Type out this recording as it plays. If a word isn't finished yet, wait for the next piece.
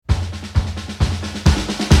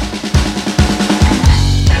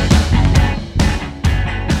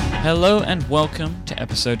Hello and welcome to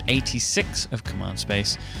episode 86 of Command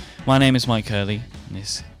Space. My name is Mike Hurley, and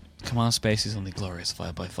this Command Space is on the glorious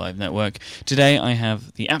 5x5 network. Today I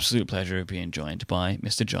have the absolute pleasure of being joined by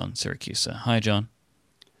Mr. John Siracusa. Hi, John.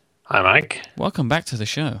 Hi, Mike. Welcome back to the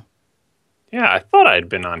show. Yeah, I thought I'd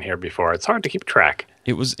been on here before. It's hard to keep track.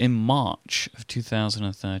 It was in March of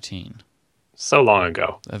 2013. So long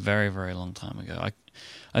ago. A very, very long time ago.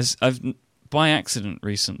 I've by accident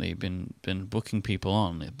recently been booking people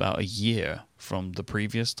on about a year from the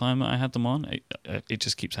previous time that I had them on. It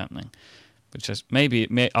just keeps happening. Which is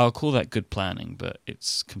I'll call that good planning, but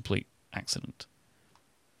it's complete accident.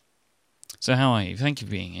 So how are you? Thank you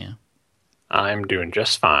for being here. I'm doing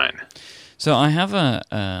just fine. So I have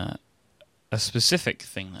a specific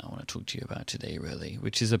thing that I want to talk to you about today, really,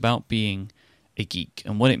 which is about being a geek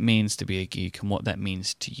and what it means to be a geek and what that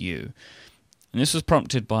means to you. And this was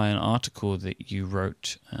prompted by an article that you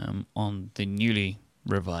wrote on the newly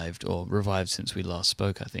revived, or revived since we last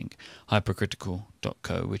spoke, I think,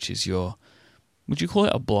 hypercritical.co, which is your, would you call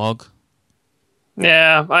it a blog?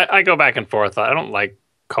 Yeah, I go back and forth. I don't like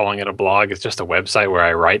calling it a blog. It's just a website where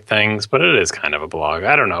I write things, but it is kind of a blog.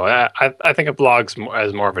 I don't know. I think of blogs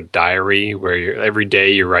as more of a diary where every day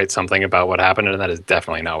you write something about what happened, and that is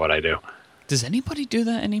definitely not what I do. Does anybody do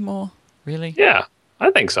that anymore? Really? Yeah. I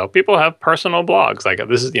think so. People have personal blogs. Like,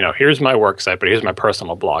 this is, here's my work site, but here's my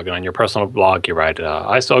personal blog. And on your personal blog, you write,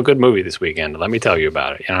 I saw a good movie this weekend. Let me tell you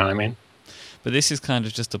about it. You know what I mean? But this is kind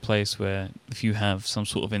of just a place where if you have some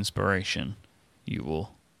sort of inspiration, you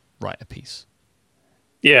will write a piece.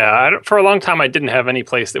 Yeah. For a long time, I didn't have any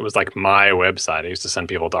place that was like my website. I used to send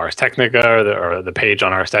people to Ars Technica or the page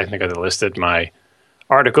on Ars Technica that listed my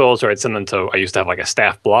articles, or I'd send them to, I used to have like a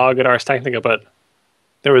staff blog at Ars Technica, but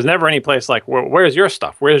there was never any place like, where's your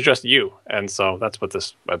stuff? Where's just you? And so that's what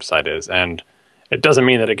this website is. And it doesn't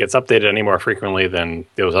mean that it gets updated any more frequently than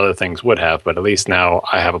those other things would have, but at least now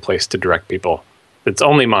I have a place to direct people. It's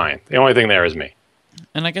only mine. The only thing there is me.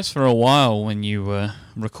 And I guess for a while when you were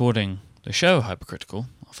recording the show Hypercritical,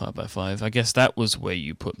 5x5, I guess that was where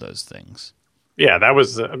you put those things. Yeah, that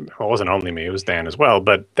was, it wasn't only me, it was Dan as well,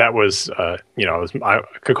 but that was, I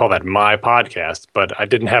could call that my podcast, but I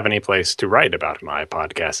didn't have any place to write about my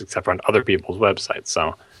podcast except for on other people's websites.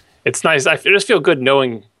 So it's nice. I just feel good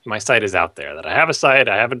knowing my site is out there, that I have a site,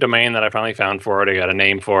 I have a domain that I finally found for it, I got a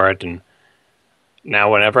name for it, and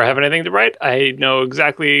now whenever I have anything to write, I know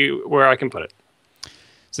exactly where I can put it.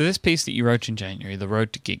 So this piece that you wrote in January, The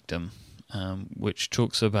Road to Geekdom, which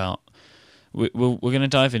talks about, we're going to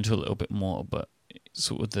dive into a little bit more, but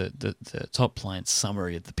sort of the top line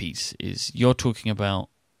summary of the piece is you're talking about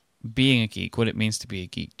being a geek, what it means to be a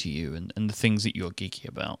geek to you, and the things that you're geeky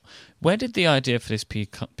about. Where did the idea for this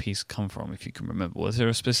piece come from, if you can remember? Was there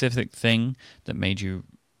a specific thing that made you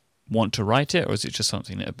want to write it, or is it just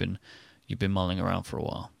something that you've been mulling around for a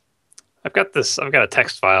while? I've got a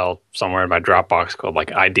text file somewhere in my Dropbox called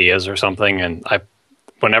like ideas or something, and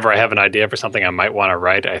whenever I have an idea for something I might want to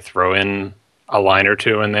write, I throw in a line or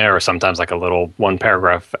two in there, or sometimes like a little one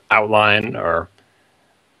paragraph outline,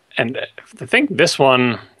 and I think this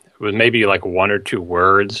one was maybe like 1 or 2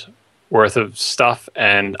 words worth of stuff.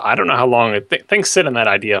 And I don't know how long things sit in that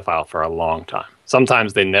idea file for a long time.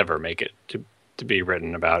 Sometimes they never make it to be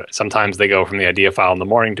written about it. Sometimes they go from the idea file in the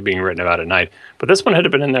morning to being written about at night. But this one had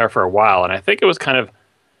been in there for a while. And I think it was kind of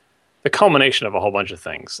the culmination of a whole bunch of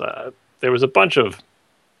things. There was a bunch of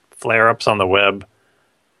flare-ups on the web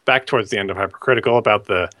back towards the end of Hypercritical about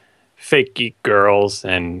the fake geek girls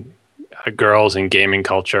and girls in gaming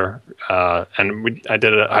culture. And I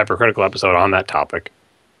did a Hypercritical episode on that topic.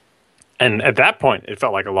 And at that point, it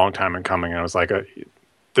felt like a long time in coming. I was like,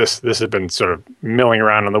 this had been sort of milling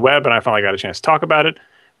around on the web, and I finally got a chance to talk about it.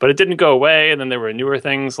 But it didn't go away, and then there were newer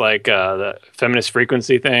things like the feminist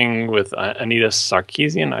frequency thing with Anita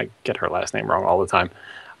Sarkeesian. I get her last name wrong all the time.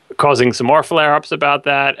 Causing some more flare-ups about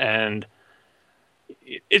that, and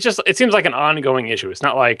it seems like an ongoing issue. It's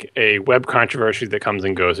not like a web controversy that comes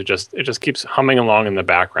and goes. It just keeps humming along in the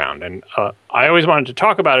background. And I always wanted to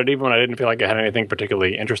talk about it, even when I didn't feel like I had anything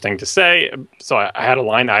particularly interesting to say. So I had a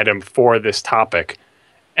line item for this topic,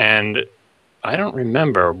 and I don't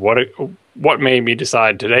remember what made me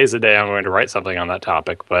decide today's the day I'm going to write something on that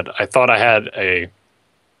topic. But I thought I had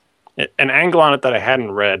an angle on it that I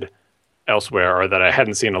hadn't read elsewhere, or that I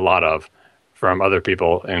hadn't seen a lot of from other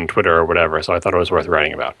people in Twitter or whatever, so I thought it was worth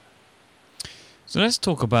writing about. So let's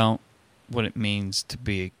talk about what it means to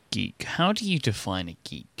be a geek. How do you define a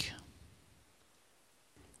geek?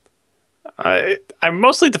 I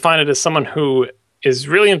mostly define it as someone who is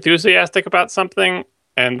really enthusiastic about something,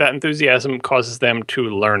 and that enthusiasm causes them to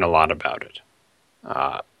learn a lot about it.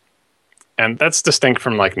 And that's distinct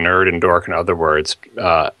from like nerd and dork and other words.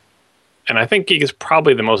 And I think geek is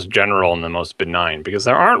probably the most general and the most benign because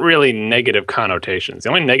there aren't really negative connotations. The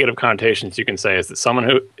only negative connotations you can say is that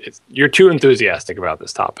someone you're too enthusiastic about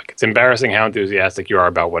this topic. It's embarrassing how enthusiastic you are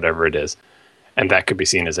about whatever it is. And that could be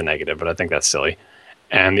seen as a negative, but I think that's silly.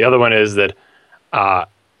 And the other one is that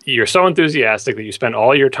you're so enthusiastic that you spend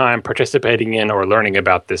all your time participating in or learning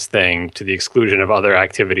about this thing to the exclusion of other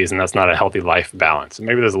activities, and that's not a healthy life balance. And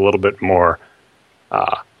maybe there's a little bit more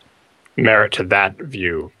merit to that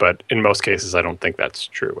view, but in most cases, I don't think that's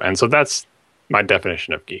true. And so that's my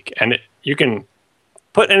definition of geek. And you can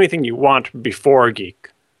put anything you want before geek.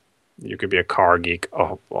 You could be a car geek,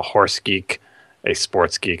 a horse geek, a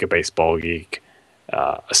sports geek, a baseball geek,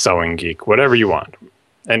 a sewing geek, whatever you want.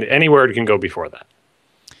 And any word can go before that.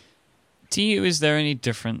 To you, is there any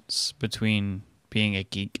difference between being a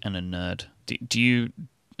geek and a nerd? Do you?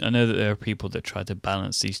 I know that there are people that try to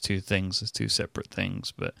balance these two things as two separate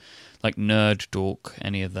things, but like nerd, dork,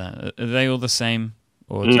 any of that, are they all the same,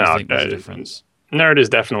 or do you think there's a difference? Nerd is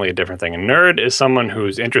definitely a different thing. A nerd is someone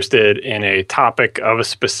who's interested in a topic of a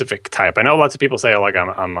specific type. I know lots of people say, like,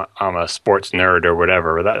 I'm a sports nerd or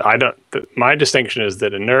whatever. My distinction is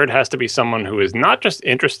that a nerd has to be someone who is not just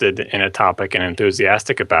interested in a topic and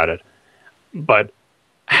enthusiastic about it, but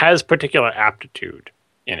has particular aptitude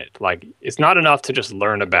in it. Like, it's not enough to just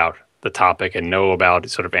learn about the topic and know about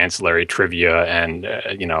sort of ancillary trivia and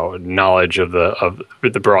knowledge of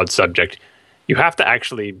the broad subject. You have to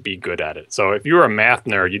actually be good at it. So if you're a math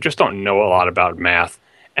nerd, you just don't know a lot about math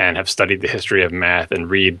and have studied the history of math and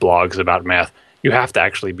read blogs about math. You have to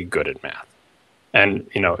actually be good at math. And,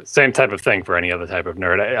 same type of thing for any other type of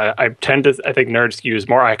nerd. I think nerd skews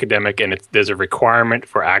more academic, and there's a requirement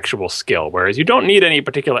for actual skill, whereas you don't need any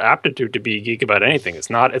particular aptitude to be a geek about anything. It's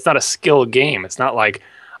not a skill game. It's not like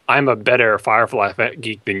I'm a better Firefly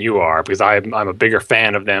geek than you are because I'm a bigger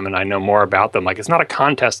fan of them and I know more about them. Like, it's not a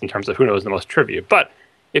contest in terms of who knows the most trivia. But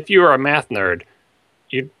if you are a math nerd,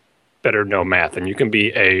 you better know math, and you can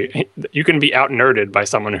be out nerded by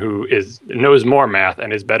someone who knows more math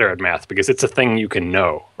and is better at math because it's a thing you can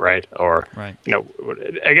know, right? Or right.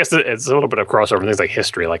 I guess it's a little bit of crossover in things like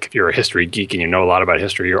history. Like, if you're a history geek and you know a lot about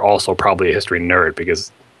history, you're also probably a history nerd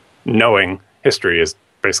because knowing history is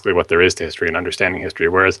basically what there is to history and understanding history.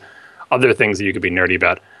 Whereas other things that you could be nerdy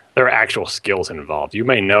about, there are actual skills involved. You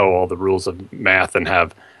may know all the rules of math and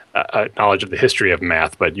have knowledge of the history of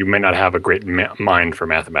math, but you may not have a great mind for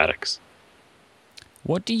mathematics.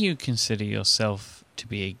 What do you consider yourself to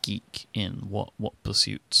be a geek in? What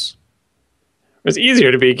pursuits? It was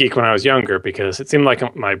easier to be a geek when I was younger because it seemed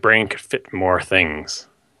like my brain could fit more things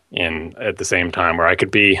in at the same time, where I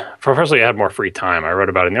could be, firstly, I had more free time. I wrote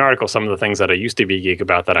about in the article some of the things that I used to be a geek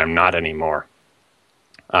about that I'm not anymore.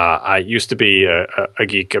 I used to be a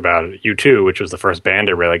geek about U2, which was the first band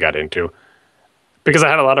I really got into, because I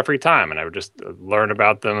had a lot of free time and I would just learn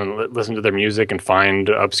about them and listen to their music and find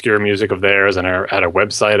obscure music of theirs, and I had a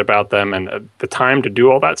website about them. And the time to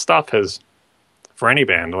do all that stuff has, for any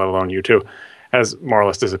band, let alone U2, has more or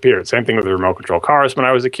less disappeared. Same thing with the remote control cars. When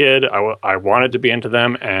I was a kid, I wanted to be into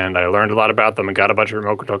them, and I learned a lot about them and got a bunch of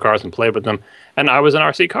remote control cars and played with them. And I was an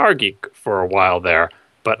RC car geek for a while there,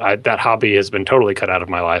 but that hobby has been totally cut out of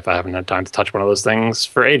my life. I haven't had time to touch one of those things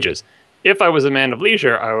for ages. If I was a man of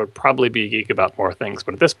leisure, I would probably be a geek about more things.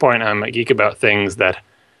 But at this point, I'm a geek about things that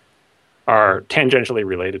are tangentially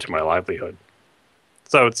related to my livelihood.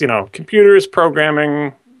 So it's, computers,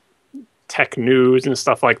 programming, tech news and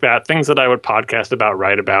stuff like that, things that I would podcast about,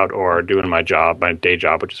 write about, or do in my day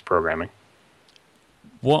job, which is programming.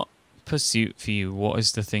 What pursuit for you, what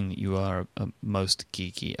is the thing that you are most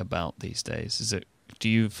geeky about these days? Do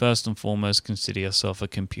you first and foremost consider yourself a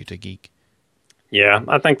computer geek? Yeah,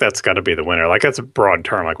 I think that's got to be the winner. Like, that's a broad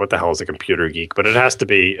term. Like, what the hell is a computer geek? But it has to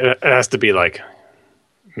be like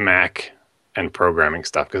Mac and programming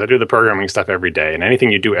stuff, because I do the programming stuff every day, and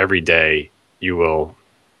anything you do every day,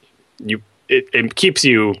 it keeps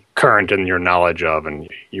you current in your knowledge of, and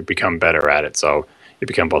you become better at it. So you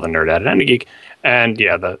become both a nerd at it and a geek. And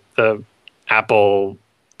yeah, the Apple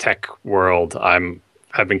tech world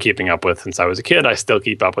I've been keeping up with since I was a kid. I still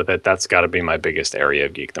keep up with it. That's got to be my biggest area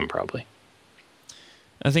of geekdom, probably.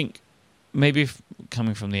 I think maybe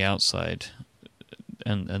coming from the outside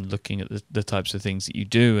and looking at the types of things that you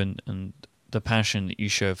do and the passion that you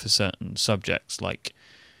show for certain subjects, like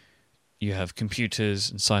you have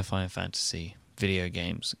computers and sci-fi and fantasy, video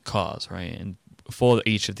games, cars, right? And for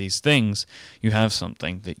each of these things, you have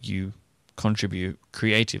something that you contribute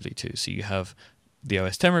creatively to. So you have the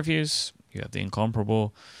OS 10 reviews, you have the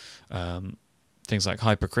Incomparable, things like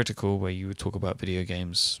Hypercritical, where you would talk about video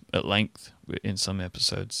games at length in some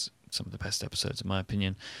episodes. some of the best episodes in my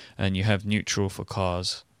opinion. And you have Neutral for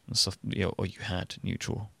cars and stuff, or you had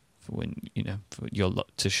Neutral for when for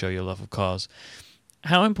to show your love of cars.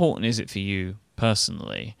 How important is it for you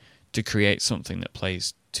personally to create something that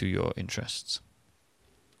plays to your interests?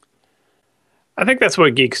 I think that's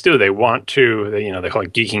what geeks do. They want to, they call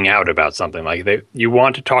it geeking out about something. Like you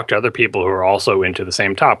want to talk to other people who are also into the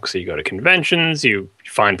same topic. So you go to conventions, you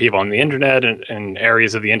find people on the internet and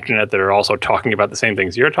areas of the internet that are also talking about the same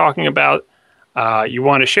things you're talking about. You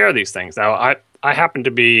want to share these things. Now, I happen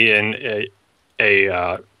to be in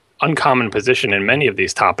a uncommon position in many of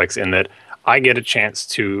these topics in that I get a chance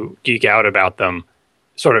to geek out about them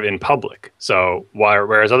sort of in public. So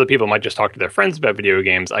whereas other people might just talk to their friends about video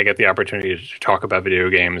games, I get the opportunity to talk about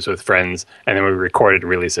video games with friends, and then we record it and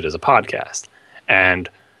release it as a podcast. And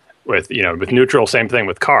with Neutral, same thing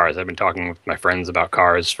with cars. I've been talking with my friends about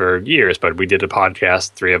cars for years, but we did a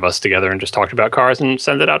podcast, 3 of us together, and just talked about cars and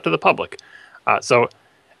send it out to the public. So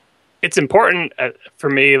it's important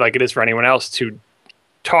for me, like it is for anyone else, to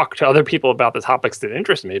talk to other people about the topics that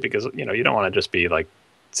interest me, because you don't want to just be like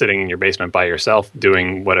sitting in your basement by yourself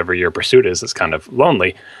doing whatever your pursuit is. It's kind of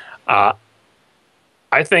lonely. I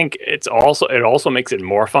think it also makes it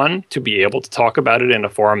more fun to be able to talk about it in a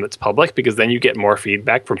forum that's public, because then you get more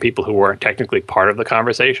feedback from people who weren't technically part of the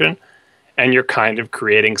conversation, and you're kind of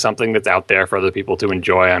creating something that's out there for other people to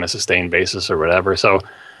enjoy on a sustained basis or whatever. So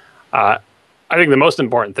I think the most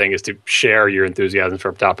important thing is to share your enthusiasm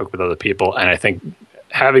for a topic with other people, and I think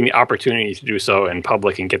having the opportunity to do so in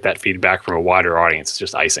public and get that feedback from a wider audience is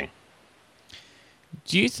just icing.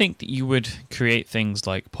 Do you think that you would create things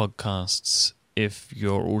like podcasts if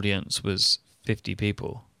your audience was 50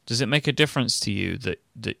 people? Does it make a difference to you that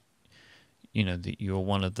that you're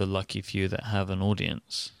one of the lucky few that have an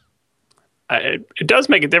audience? It does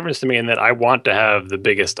make a difference to me in that I want to have the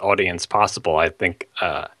biggest audience possible. I think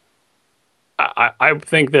I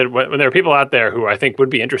think that when there are people out there who I think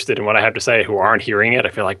would be interested in what I have to say who aren't hearing it, I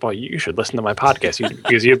feel like, well, you should listen to my podcast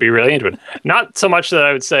because you'd be really into it. Not so much that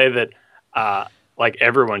I would say that like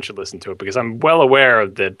everyone should listen to it, because I'm well aware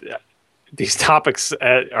that these topics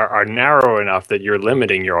are narrow enough that you're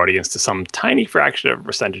limiting your audience to some tiny fraction of a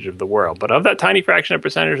percentage of the world. But of that tiny fraction of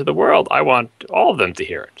percentage of the world, I want all of them to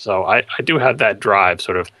hear it. So I do have that drive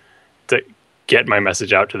sort of to get my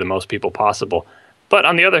message out to the most people possible. But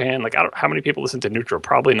on the other hand, like, how many people listen to Neutral?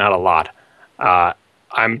 Probably not a lot.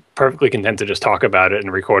 I'm perfectly content to just talk about it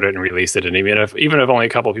and record it and release it. And even if only a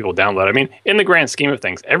couple of people download it, I mean, in the grand scheme of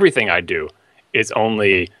things, everything I do is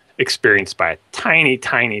only experienced by a tiny,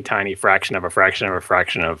 tiny, tiny fraction of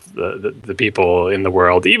the people in the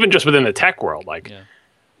world, even just within the tech world. Like,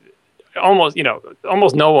 almost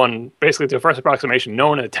no one, basically to a first approximation, no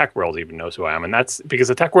one in the tech world even knows who I am. And that's because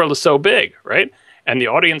the tech world is so big, right? And the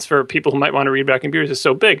audience for people who might want to read about computers is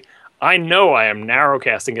so big. I know I am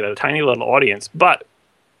narrowcasting it at a tiny little audience, but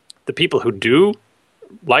the people who do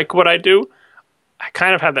like what I do, I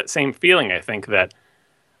kind of have that same feeling. I think that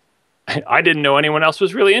I didn't know anyone else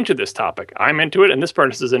was really into this topic. I'm into it, and this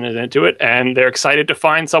person is into it, and they're excited to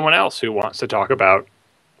find someone else who wants to talk about,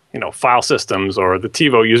 file systems or the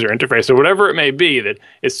TiVo user interface or whatever it may be that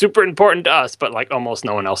is super important to us, but like almost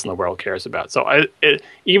no one else in the world cares about. So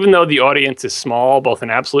even though the audience is small, both in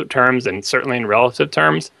absolute terms and certainly in relative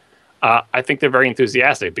terms, I think they're very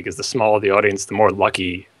enthusiastic, because the smaller the audience, the more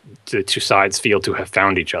lucky the two sides feel to have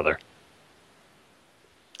found each other.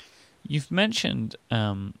 You've mentioned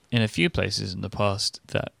in a few places in the past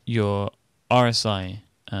that your RSI,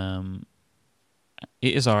 it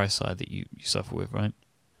is RSI that you suffer with, right?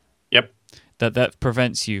 Yep. That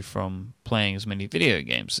prevents you from playing as many video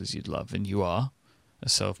games as you'd love, and you are a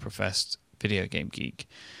self-professed video game geek.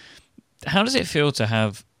 How does it feel to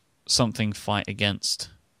have something fight against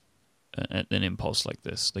an impulse like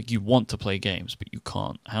this? Like, you want to play games, but you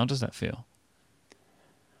can't. How does that feel?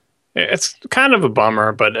 It's kind of a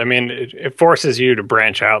bummer, but I mean, it forces you to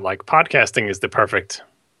branch out. Like, podcasting is the perfect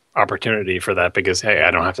opportunity for that, because, hey,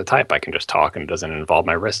 I don't have to type. I can just talk, and it doesn't involve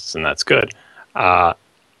my wrists, and that's good.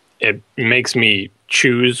 It makes me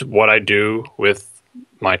choose what I do with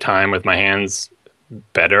my time, with my hands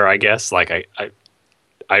better, I guess. Like,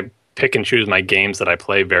 I pick and choose my games that I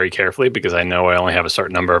play very carefully, because I know I only have a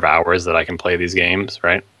certain number of hours that I can play these games,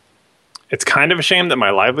 right? It's kind of a shame that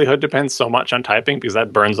my livelihood depends so much on typing, because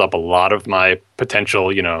that burns up a lot of my potential,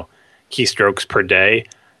 keystrokes per day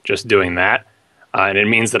just doing that. And it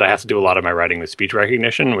means that I have to do a lot of my writing with speech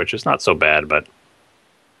recognition, which is not so bad, but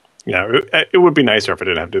it would be nicer if I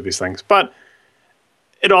didn't have to do these things. But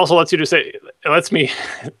it also lets you just say,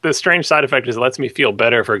 the strange side effect is it lets me feel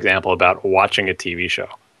better, for example, about watching a TV show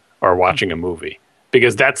or watching a movie.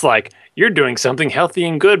 because that's like you're doing something healthy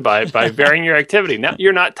and good by varying your activity. Now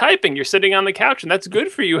you're not typing, you're sitting on the couch, and that's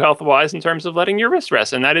good for you health wise in terms of letting your wrist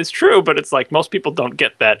rest. And that is true, but it's like most people don't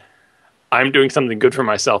get that I'm doing something good for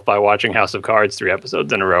myself by watching House of Cards 3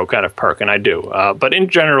 episodes in a row kind of perk, and I do. But in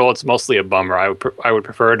general, it's mostly a bummer. I would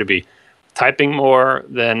prefer to be typing more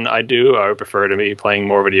than I do. I would prefer to be playing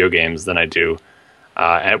more video games than I do,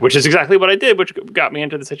 which is exactly what I did, which got me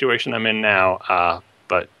into the situation I'm in now.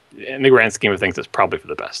 But in the grand scheme of things, it's probably for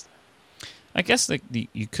the best. I guess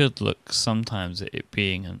you could look sometimes at it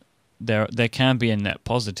being there can be a net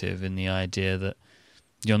positive in the idea that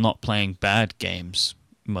you're not playing bad games,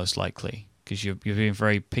 most likely, because you're being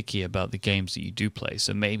very picky about the games that you do play.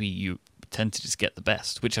 So maybe you tend to just get the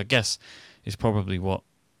best, which I guess is probably what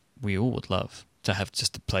we all would love, to have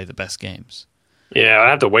just to play the best games. Yeah, I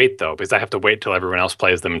have to wait, though, because I have to wait till everyone else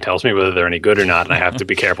plays them and tells me whether they're any good or not, and I have to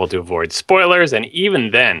be careful to avoid spoilers. And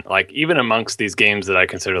even then, like, even amongst these games that I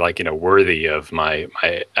consider, like, you know, worthy of my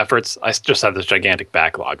efforts, I just have this gigantic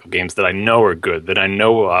backlog of games that I know are good, that I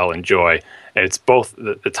know I'll enjoy. And it's both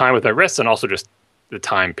the time with my wrists and also just the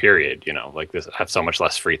time period, you know, like this, I have so much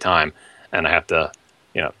less free time, and I have to,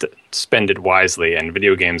 you know, to spend it wisely, and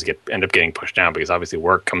video games end up getting pushed down because obviously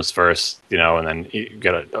work comes first, you know, and then you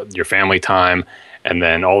got your family time, and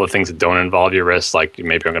then all the things that don't involve your wrists, like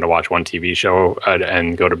maybe I'm going to watch one TV show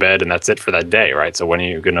and go to bed, and that's it for that day, right? So when are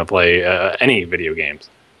you going to play any video games?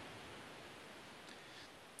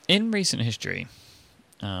 In recent history,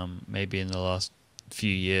 maybe in the last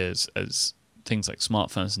few years, as things like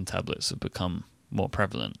smartphones and tablets have become more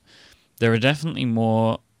prevalent, there's definitely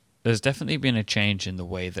been a change in the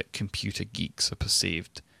way that computer geeks are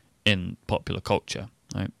perceived in popular culture.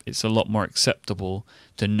 Right? It's a lot more acceptable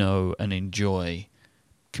to know and enjoy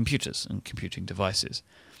computers and computing devices.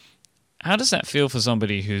 How does that feel for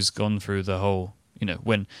somebody who's gone through the whole, you know,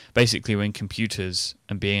 when computers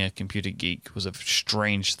and being a computer geek was a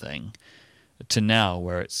strange thing, to now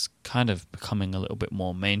where it's kind of becoming a little bit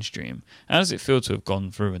more mainstream? How does it feel to have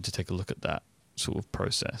gone through and to take a look at that sort of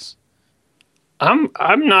process? I'm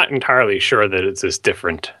not entirely sure that it's as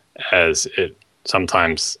different as it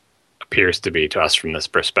sometimes appears to be to us from this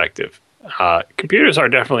perspective. Computers are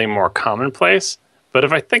definitely more commonplace, but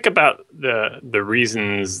if I think about the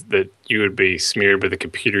reasons that you would be smeared with a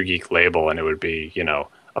computer geek label and it would be, you know,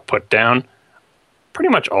 a put down, pretty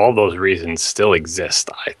much all those reasons still exist,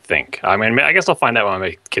 I think. I mean, I guess I'll find out when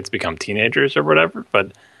my kids become teenagers or whatever,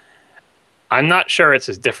 but I'm not sure it's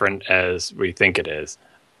as different as we think it is.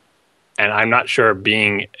 And I'm not sure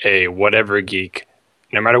being a whatever geek,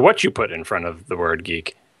 no matter what you put in front of the word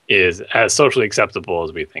geek, is as socially acceptable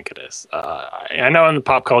as we think it is. I know in the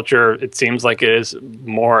pop culture, it seems like it is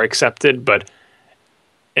more accepted, but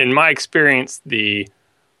in my experience, the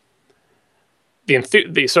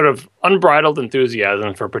sort of unbridled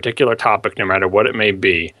enthusiasm for a particular topic, no matter what it may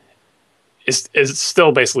be, is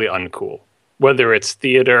still basically uncool. Whether it's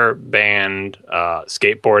theater, band,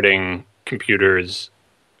 skateboarding, computers,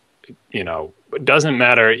 you know, it doesn't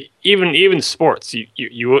matter. Even sports,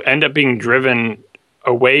 you end up being driven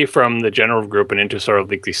away from the general group and into sort of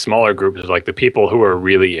like these smaller groups of like the people who are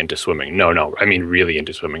really into swimming. No, I mean really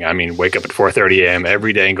into swimming. I mean wake up at 4:30 a.m.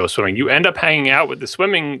 every day and go swimming. You end up hanging out with the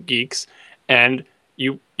swimming geeks, and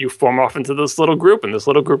you form off into this little group, and this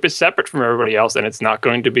little group is separate from everybody else, and it's not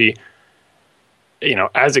going to be, you know,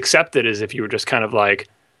 as accepted as if you were just kind of like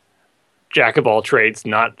jack of all trades,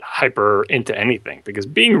 not hyper into anything, because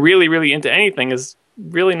being really, really into anything is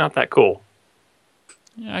really not that cool.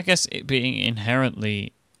 Yeah, I guess it being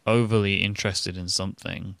inherently overly interested in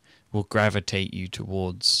something will gravitate you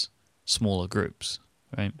towards smaller groups,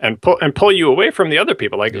 right? And pull you away from the other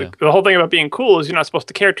people. Like the whole thing about being cool is you're not supposed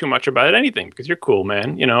to care too much about anything because you're cool,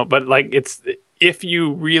 man. You know, but like it's, if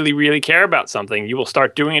you really, really care about something, you will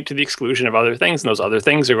start doing it to the exclusion of other things, and those other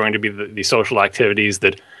things are going to be the social activities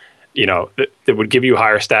that, you know, that would give you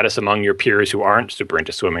higher status among your peers who aren't super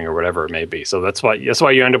into swimming or whatever it may be. So that's why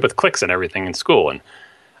you end up with cliques and everything in school. And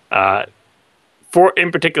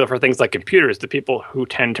in particular for things like computers, the people who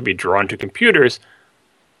tend to be drawn to computers,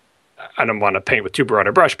 I don't want to paint with too broad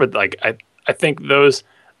a brush, but like I think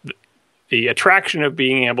the attraction of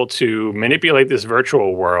being able to manipulate this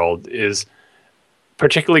virtual world is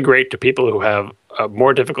particularly great to people who have a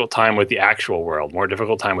more difficult time with the actual world, more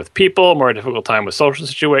difficult time with people, more difficult time with social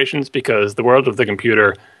situations, because the world of the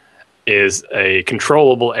computer is a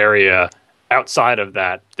controllable area outside of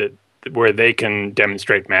that where they can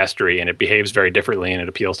demonstrate mastery, and it behaves very differently, and it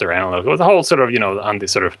appeals to their analytical. The whole sort of, you know, on the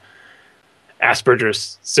sort of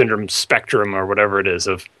Asperger's syndrome spectrum or whatever it is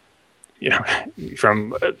of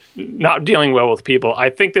from not dealing well with people. I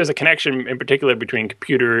think there's a connection in particular between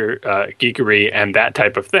computer geekery and that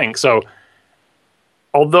type of thing. So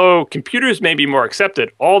although computers may be more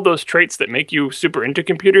accepted, all those traits that make you super into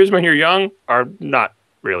computers when you're young are not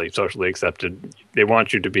really socially accepted. They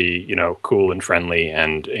want you to be, cool and friendly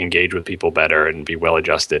and engage with people better and be well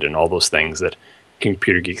adjusted and all those things that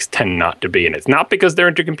computer geeks tend not to be. And it's not because they're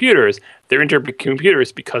into computers. They're into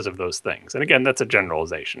computers because of those things. And again, that's a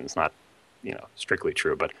generalization. It's not, strictly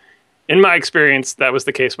true. But in my experience, that was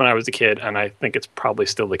the case when I was a kid. And I think it's probably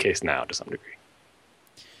still the case now to some degree.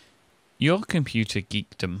 Your computer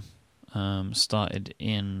geekdom started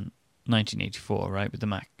in 1984, right? With the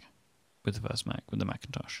Mac, with the first Mac, with the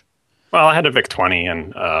Macintosh. Well, I had a VIC-20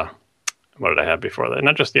 and what did I have before that?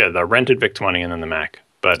 Not just, the rented VIC-20 and then the Mac.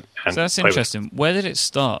 So that's interesting. Where did it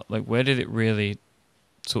start? Like, where did it really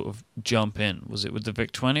sort of jump in? Was it with the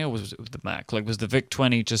VIC-20 or was it with the Mac? Like, was the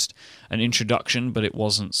VIC-20 just an introduction, but it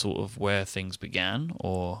wasn't sort of where things began?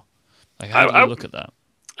 Or, like, how do you look at that?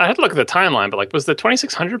 I had to look at the timeline, but was the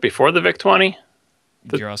 2600 before the VIC-20?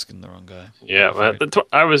 You're asking the wrong guy. Yeah, well,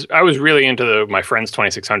 I was really into my friend's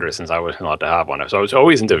 2600 since I wasn't allowed to have one. So I was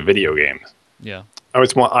always into video games. Yeah, I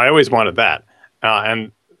always wanted that,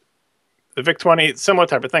 and the VIC-20, similar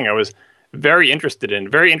type of thing. I was very interested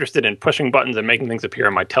in pushing buttons and making things appear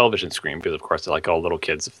on my television screen because, of course, like all little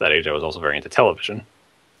kids of that age, I was also very into television.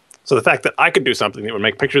 So the fact that I could do something that would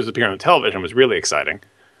make pictures appear on the television was really exciting.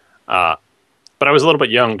 But I was a little bit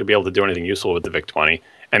young to be able to do anything useful with the VIC-20.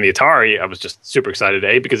 And the Atari, I was just super excited,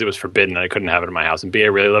 A, because it was forbidden and I couldn't have it in my house, and B, I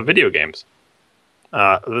really love video games.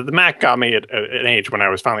 The Mac got me at an age when I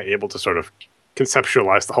was finally able to sort of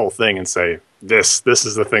conceptualize the whole thing and say, this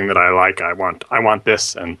is the thing that I like, I want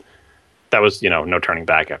this, and that was, no turning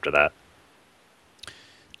back after that.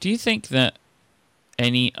 Do you think that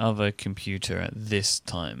any other computer at this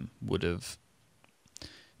time would have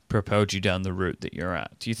propelled you down the route that you're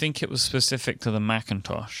at? Do you think it was specific to the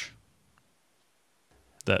Macintosh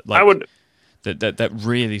that that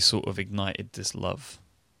really sort of ignited this love?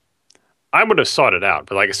 I would have sought it out,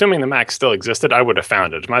 but assuming the Mac still existed, I would have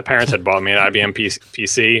found it. If my parents had bought me an IBM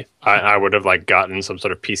PC, I would have gotten some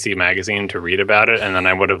sort of PC magazine to read about it, and then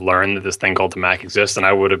I would have learned that this thing called the Mac exists, and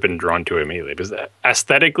I would have been drawn to it immediately. Because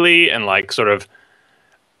aesthetically and sort of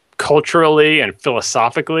culturally and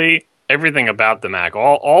philosophically, everything about the Mac,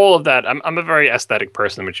 all of that. I'm a very aesthetic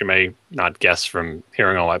person, which you may not guess from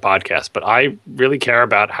hearing all my podcasts, but I really care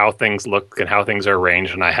about how things look and how things are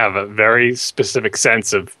arranged, and I have a very specific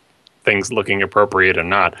sense of things looking appropriate and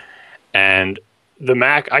not. And the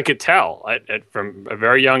Mac, I could tell from a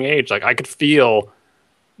very young age, I could feel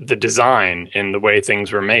the design in the way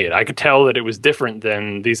things were made. I could tell that it was different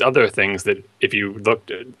than these other things that if you looked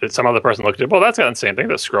at, that some other person looked at, well, that's got the same thing.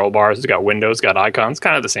 The scroll bars, it's got windows, got icons,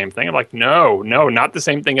 kind of the same thing. I'm like, no, not the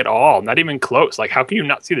same thing at all. Not even close. How can you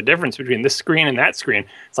not see the difference between this screen and that screen?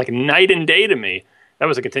 It's like night and day to me. That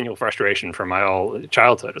was a continual frustration from my whole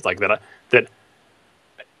childhood. It's like that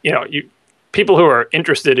people who are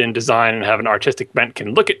interested in design and have an artistic bent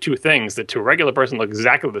can look at two things that to a regular person look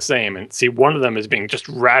exactly the same and see one of them as being just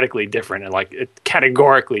radically different and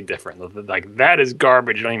categorically different. That is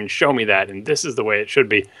garbage. Don't even show me that. And this is the way it should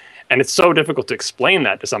be. And it's so difficult to explain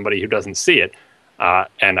that to somebody who doesn't see it.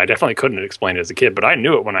 And I definitely couldn't explain it as a kid, but I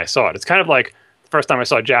knew it when I saw it. It's kind of like the first time I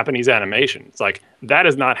saw Japanese animation. It's like, that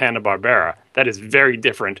is not Hanna-Barbera. That is very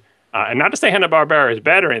different. And not to say Hanna-Barbera is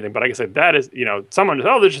bad or anything, but like I said, that is, someone says,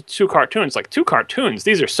 oh, there's just two cartoons. Two cartoons.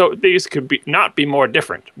 These could not be more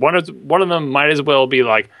different. One of them might as well be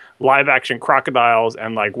live action crocodiles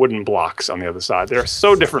and wooden blocks on the other side. They're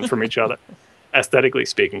so different from each other, aesthetically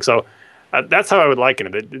speaking. So that's how I would liken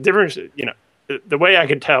it. The difference, the way I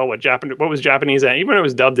could tell what was Japanese, and even when it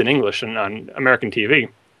was dubbed in English and on American TV,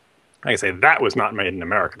 like I say, that was not made in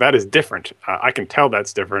America. That is different. I can tell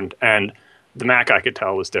that's different, and the Mac I could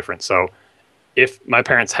tell was different. So if my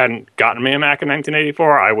parents hadn't gotten me a Mac in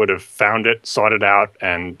 1984, I would have found it, sought it out,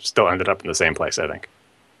 and still ended up in the same place, I think.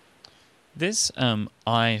 This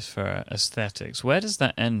eye for aesthetics, where does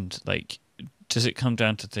that end? Does it come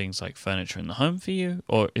down to things like furniture in the home for you?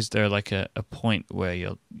 Or is there a point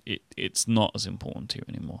where it's not as important to you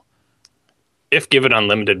anymore? If given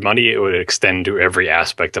unlimited money, it would extend to every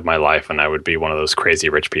aspect of my life, and I would be one of those crazy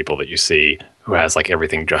rich people that you see who has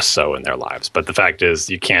everything just so in their lives. But the fact is,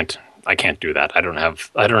 I can't do that. I don't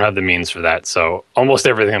have the means for that. So almost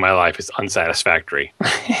everything in my life is unsatisfactory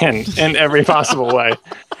in every possible way.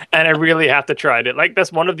 And I really have to try to,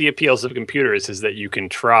 that's one of the appeals of computers, is that you can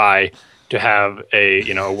try to have a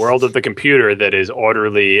world of the computer that is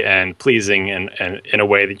orderly and pleasing and in a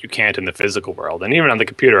way that you can't in the physical world. And even on the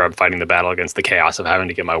computer, I'm fighting the battle against the chaos of having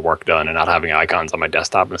to get my work done and not having icons on my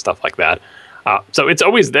desktop and stuff like that. So it's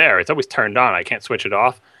always there. It's always turned on. I can't switch it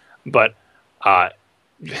off. But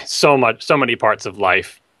so many parts of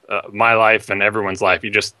life, my life and everyone's life, you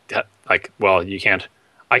just you can't.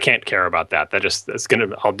 I can't care about that.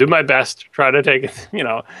 I'll do my best, try to take it,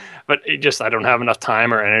 but I don't have enough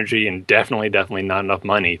time or energy and definitely not enough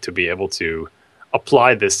money to be able to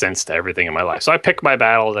apply this sense to everything in my life. So I pick my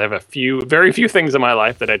battles. I have very few things in my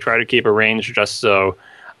life that I try to keep arranged just so,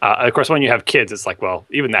 of course, when you have kids, it's like, well,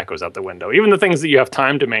 even that goes out the window. Even the things that you have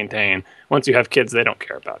time to maintain, once you have kids, they don't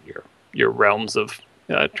care about your realms of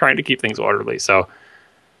trying to keep things orderly. So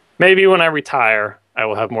maybe when I retire, I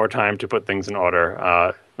will have more time to put things in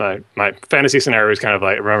order. My fantasy scenario is kind of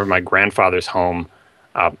like, I remember my grandfather's home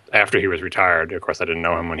after he was retired. Of course, I didn't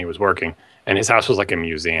know him when he was working. And his house was like a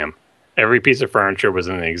museum. Every piece of furniture was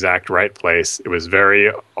in the exact right place. It was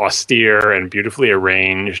very austere and beautifully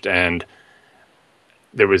arranged. And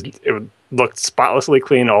it looked spotlessly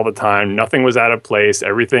clean all the time. Nothing was out of place.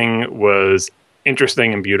 Everything was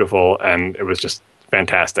interesting and beautiful. And it was just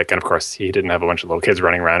fantastic. And of course, he didn't have a bunch of little kids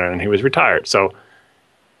running around and he was retired. So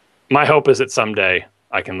my hope is that someday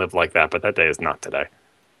I can live like that, but that day is not today.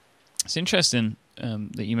 It's interesting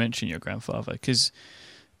that you mentioned your grandfather, because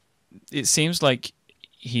it seems like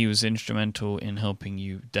he was instrumental in helping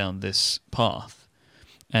you down this path,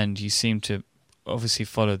 and you seem to obviously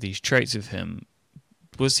follow these traits of him.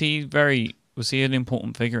 Was he an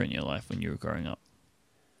important figure in your life when you were growing up?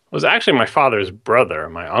 It was actually my father's brother,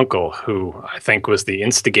 my uncle, who I think was the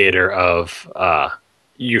instigator of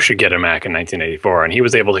you should get a Mac in 1984. And he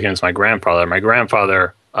was able to convince my grandfather. My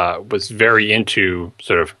grandfather was very into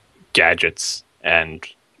sort of gadgets and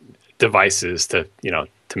devices to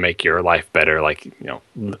make your life better, like,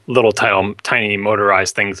 little tiny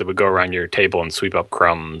motorized things that would go around your table and sweep up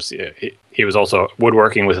crumbs. He was also,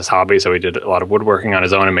 woodworking was his hobby, so he did a lot of woodworking on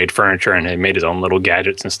his own and made furniture, and he made his own little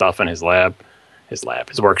gadgets and stuff in his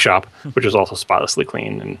workshop, which was also spotlessly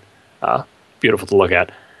clean and beautiful to look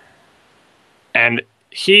at. And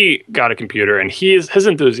he got a computer, and his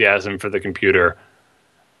enthusiasm for the computer,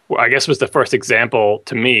 I guess, was the first example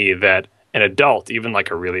to me that an adult, even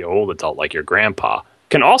like a really old adult like your grandpa,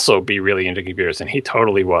 can also be really into computers. And he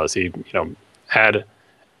totally was. He, had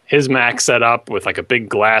his Mac set up with like a big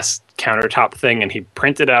glass countertop thing, and he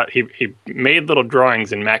printed out, he made little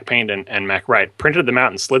drawings in Mac Paint and MacWrite, printed them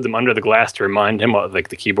out and slid them under the glass to remind him what like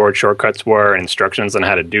the keyboard shortcuts were and instructions on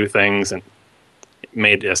how to do things, and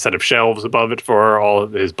made a set of shelves above it for all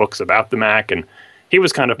of his books about the Mac. And he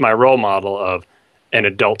was kind of my role model of an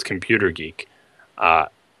adult computer geek.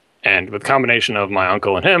 And with the combination of my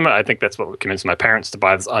uncle and him, I think that's what convinced my parents to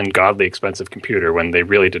buy this ungodly expensive computer when they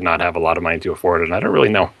really did not have a lot of money to afford it. And I don't really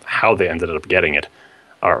know how they ended up getting it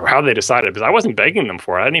or how they decided, because I wasn't begging them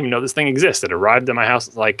for it. I didn't even know this thing existed. It arrived at my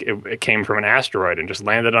house like it came from an asteroid and just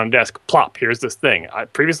landed on a desk. Plop, here's this thing.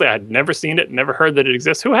 Previously, I had never seen it, never heard that it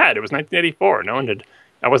exists. Who had? It was 1984. No one had.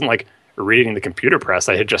 I wasn't like reading the computer press.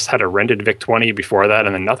 I had just had a rented VIC-20 before that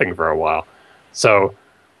and then nothing for a while. So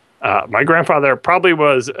my grandfather probably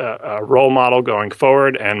was a role model going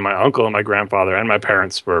forward, and my uncle and my grandfather and my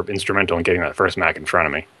parents were instrumental in getting that first Mac in front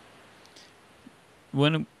of me.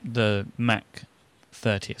 When the Mac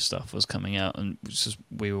 30th stuff was coming out, and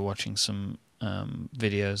we were watching some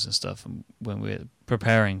videos and stuff, and when we were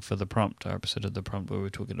preparing for the prompt, our episode of the prompt where we were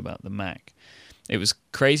talking about the Mac, it was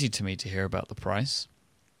crazy to me to hear about the price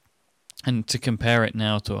and to compare it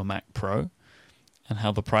now to a Mac Pro and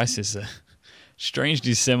how the prices are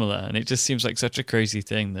strangely similar. And it just seems like such a crazy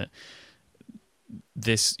thing that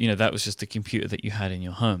this, that was just the computer that you had in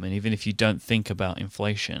your home. And even if you don't think about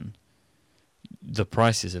inflation, the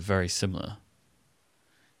prices are very similar.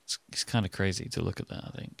 It's kind of crazy to look at that,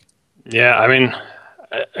 I think. Yeah, I mean,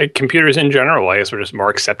 computers in general, I guess, were just more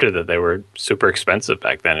accepted that they were super expensive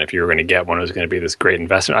back then. If you were going to get one, it was going to be this great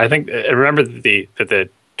investment. I think I remember that the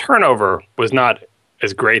turnover was not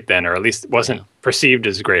as great then, or at least wasn't perceived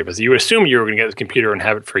as great, because you would assume you were going to get this computer and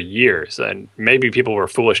have it for years. And maybe people were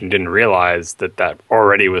foolish and didn't realize that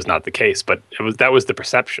already was not the case, but that was the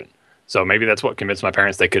perception. So maybe that's what convinced my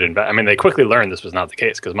parents they could invest. I mean, they quickly learned this was not the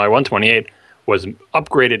case, because my 128 was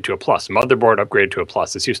upgraded to a Plus, motherboard upgraded to a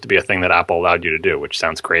Plus. This used to be a thing that Apple allowed you to do, which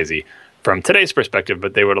sounds crazy from today's perspective,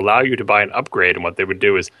 but they would allow you to buy an upgrade, and what they would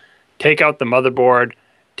do is take out the motherboard,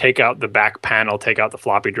 take out the back panel, take out the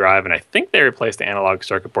floppy drive, and I think they replaced the analog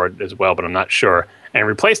circuit board as well, but I'm not sure, and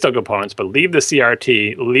replace those components, but leave the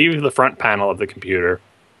CRT, leave the front panel of the computer,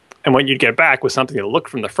 And what you'd get back was something that looked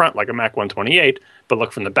from the front like a Mac 128, but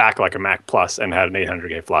looked from the back like a Mac Plus and had an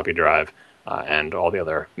 800K floppy drive and all the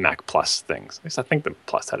other Mac Plus things. At least I think the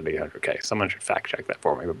Plus had an 800K. Someone should fact check that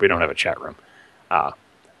for me, but we don't have a chat room. No.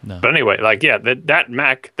 But anyway, that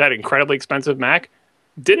Mac, that incredibly expensive Mac,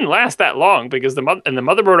 didn't last that long because the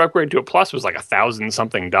motherboard upgrade to a Plus was like $1,000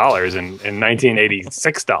 something in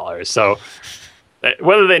 1986 dollars. So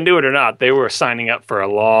whether they knew it or not, they were signing up for a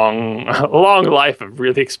long life of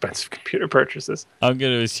really expensive computer purchases. I'm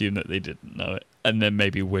going to assume that they didn't know it and then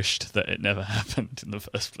maybe wished that it never happened in the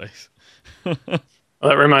first place. Well,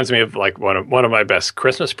 that reminds me of like one of my best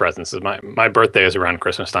Christmas presents. Is my birthday is around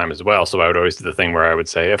Christmas time as well, so I would always do the thing where I would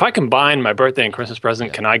say, if I combine my birthday and Christmas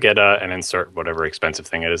present, can I get and insert whatever expensive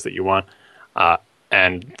thing it is that you want?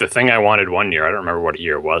 And the thing I wanted one year, I don't remember what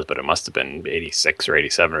year it was, but it must have been 86 or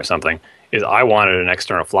 87 or something, is I wanted an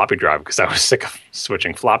external floppy drive because I was sick of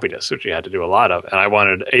switching floppy disks, which you had to do a lot of, and I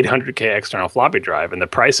wanted 800K external floppy drive, and the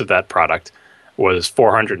price of that product was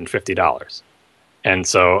 $450. And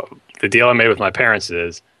so the deal I made with my parents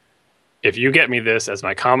is, if you get me this as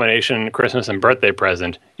my combination Christmas and birthday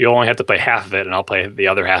present, you only have to pay half of it, and I'll pay the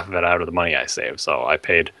other half of it out of the money I saved. So I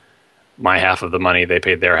paid my half of the money, they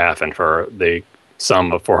paid their half, and for the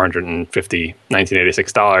sum of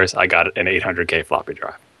 $1986, I got an 800K floppy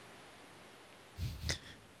drive.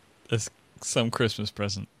 That's some Christmas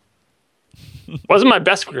present. Wasn't my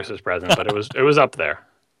best Christmas present, but it was up there.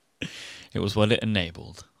 It was what it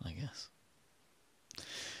enabled, I guess.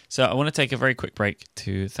 So I want to take a very quick break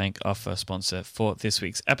to thank our first sponsor for this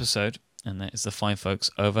week's episode, and that is the fine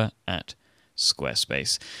folks over at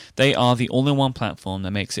Squarespace. They are the all-in-one platform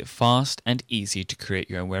that makes it fast and easy to create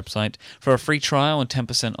your own website. For a free trial and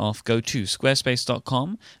 10% off, go to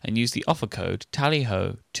squarespace.com and use the offer code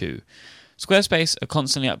TALLYHO2. Squarespace are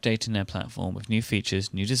constantly updating their platform with new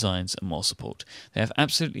features, new designs, and more support. They have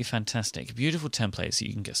absolutely fantastic, beautiful templates that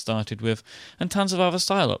you can get started with, and tons of other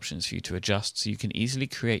style options for you to adjust so you can easily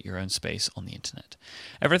create your own space on the internet.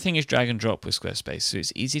 Everything is drag and drop with Squarespace, so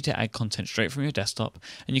it's easy to add content straight from your desktop,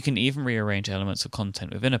 and you can even rearrange elements of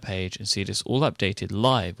content within a page and see this all updated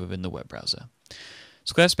live within the web browser.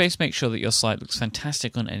 Squarespace makes sure that your site looks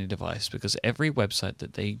fantastic on any device because every website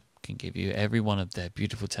that they can give you, every one of their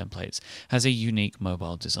beautiful templates, has a unique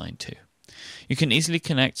mobile design too. You can easily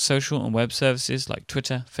connect social and web services like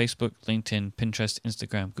Twitter, Facebook, LinkedIn, Pinterest,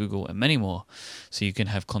 Instagram, Google, and many more, so you can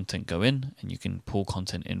have content go in and you can pull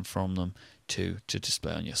content in from them to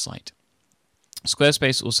display on your site.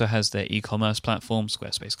 Squarespace also has their e-commerce platform,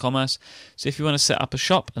 Squarespace Commerce, so if you want to set up a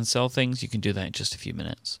shop and sell things, you can do that in just a few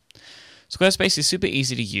minutes. Squarespace is super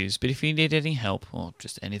easy to use, but if you need any help or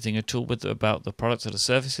just anything at all about the products or the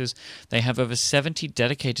services, they have over 70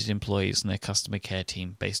 dedicated employees in their customer care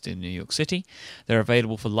team based in New York City. They're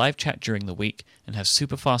available for live chat during the week and have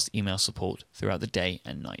super fast email support throughout the day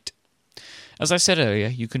and night. As I said earlier,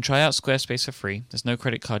 you can try out Squarespace for free. There's no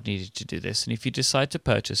credit card needed to do this, and if you decide to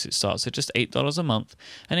purchase, it starts at just $8 a month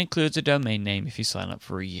and includes a domain name if you sign up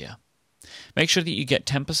for a year. Make sure that you get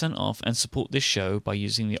 10% off and support this show by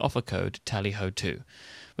using the offer code TALLYHO2.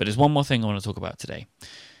 But there's one more thing I want to talk about today.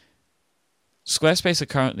 Squarespace are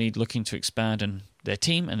currently looking to expand in their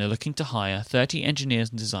team, and they're looking to hire 30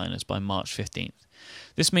 engineers and designers by March 15th.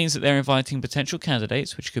 This means that they're inviting potential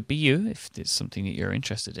candidates, which could be you if it's something that you're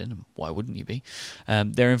interested in, and why wouldn't you be?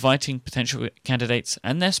 They're inviting potential candidates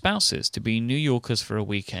and their spouses to be New Yorkers for a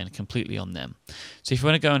weekend completely on them. So if you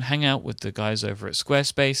want to go and hang out with the guys over at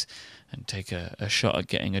Squarespace and take a shot at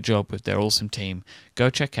getting a job with their awesome team,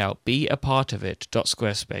 go check out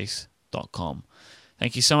beapartofit.squarespace.com.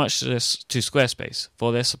 Thank you so much to Squarespace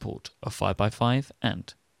for their support of 5x5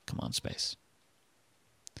 and Command Space.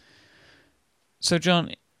 So, John,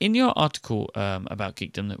 in your article about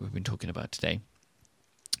geekdom that we've been talking about today,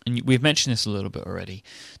 and we've mentioned this a little bit already,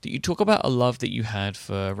 that you talk about a love that you had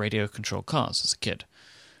for radio-controlled cars as a kid.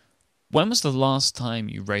 When was the last time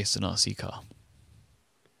you raced an RC car?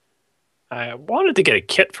 I wanted to get a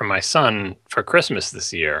kit for my son for Christmas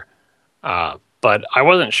this year, but I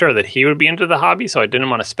wasn't sure that he would be into the hobby, so I didn't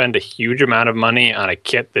want to spend a huge amount of money on a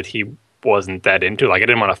kit that he wasn't that into. Like, I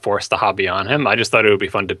didn't want to force the hobby on him. I just thought it would be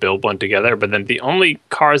fun to build one together. But then the only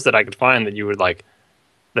cars that I could find that you would like,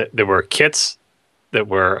 that there were kits that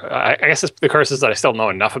were, I guess the curse is that I still know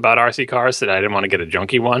enough about RC cars that I didn't want to get a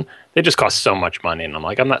junky one. They just cost so much money. And I'm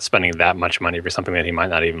like, I'm not spending that much money for something that he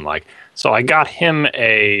might not even like. So I got him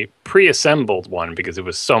a pre-assembled one because it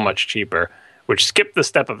was so much cheaper, which skipped the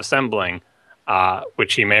step of assembling,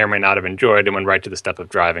 which he may or may not have enjoyed, and went right to the step of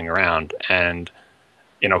driving around. And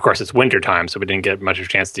of course it's winter time, so we didn't get much of a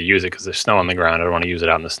chance to use it because there's snow on the ground. I don't want to use it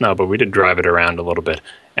out in the snow, but we did drive it around a little bit.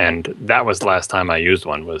 And that was the last time I used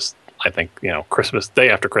one was, I think, Christmas, day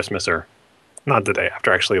after Christmas, or not the day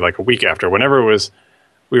after, actually, like a week after. Whenever it was,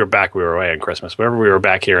 we were away on Christmas. Whenever we were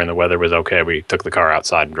back here and the weather was okay, we took the car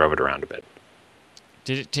outside and drove it around a bit.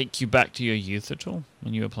 Did it take you back to your youth at all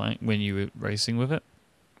when you were racing with it?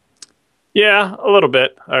 Yeah, a little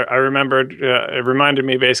bit. I remembered, it reminded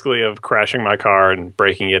me basically of crashing my car and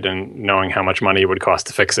breaking it and knowing how much money it would cost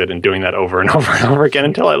to fix it and doing that over and over and over again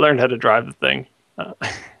until I learned how to drive the thing.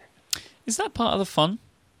 Is that part of the fun?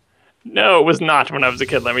 No, it was not when I was a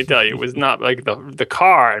kid, let me tell you. It was not. Like the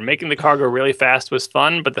car and making the car go really fast was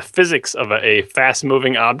fun, but the physics of a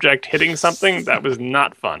fast-moving object hitting something, that was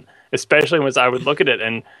not fun, especially once I would look at it.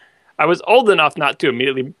 And I was old enough not to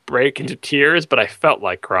immediately break into tears, but I felt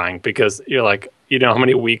like crying because you're like, how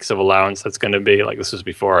many weeks of allowance that's going to be. Like, this was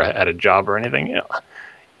before I had a job or anything,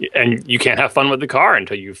 and you can't have fun with the car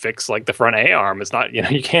until you fix like the front A arm. It's not,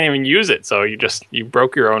 you can't even use it. So you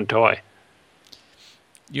broke your own toy.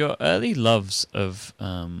 Your early loves of,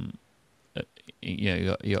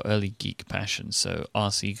 your early geek passions, so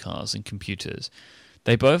RC cars and computers,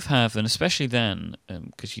 they both have, and especially then,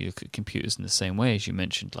 because you look at computers in the same way as you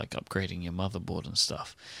mentioned, like upgrading your motherboard and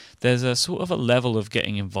stuff, there's a sort of a level of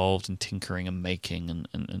getting involved in tinkering and making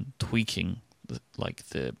and tweaking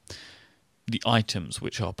the items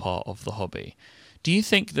which are part of the hobby. Do you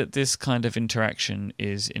think that this kind of interaction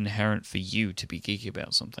is inherent for you to be geeky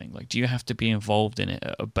about something? Like, do you have to be involved in it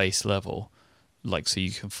at a base level, like, so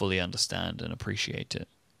you can fully understand and appreciate it?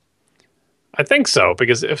 I think so,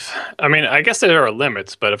 because I guess there are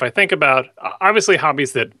limits, but if I think about, obviously,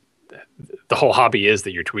 hobbies that the whole hobby is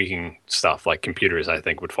that you're tweaking stuff, like computers, I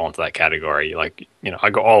think would fall into that category. Like, I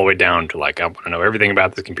go all the way down to like, I want to know everything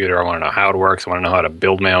about this computer. I want to know how it works. I want to know how to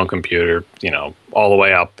build my own computer, all the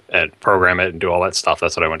way up and program it and do all that stuff.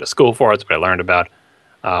 That's what I went to school for. That's what I learned about.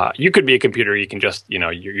 You could be a computer. You can just,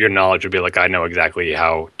 your knowledge would be like, I know exactly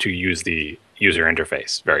how to use the user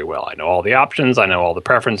interface very well. I know all the options. I know all the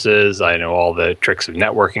preferences. I know all the tricks of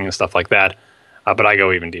networking and stuff like that. But I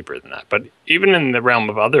go even deeper than that. But even in the realm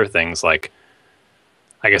of other things, like,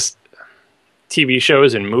 I guess, TV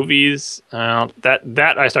shows and movies,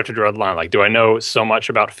 that I start to draw the line. Like, do I know so much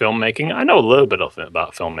about filmmaking? I know a little bit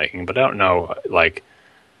about filmmaking, but I don't know, like,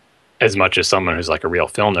 as much as someone who's like a real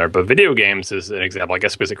film nerd. But video games is an example, I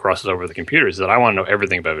guess, because it crosses over the computers, that I want to know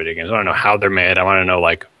everything about video games. I want to know how they're made. I want to know,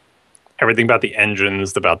 like, everything about the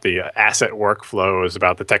engines, about the asset workflows,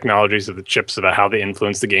 about the technologies of the chips, about how they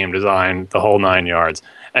influence the game design, the whole 9 yards.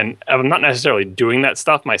 And I'm not necessarily doing that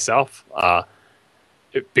stuff myself,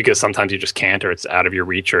 because sometimes you just can't, or it's out of your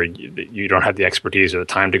reach, or you don't have the expertise or the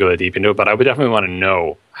time to go that deep into it. But I would definitely want to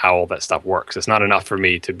know how all that stuff works. It's not enough for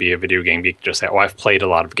me to be a video game geek, just say, I've played a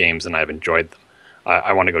lot of games and I've enjoyed them.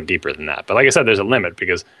 I want to go deeper than that. But like I said, there's a limit,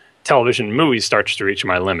 because television and movies starts to reach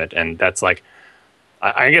my limit. And that's like,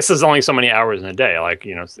 I guess there's only so many hours in a day. Like,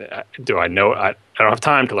 do I know? I don't have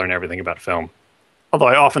time to learn everything about film. Although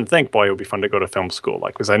I often think, boy, it would be fun to go to film school,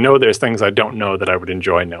 like, because I know there's things I don't know that I would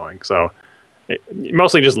enjoy knowing. So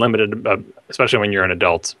mostly just limited, especially when you're an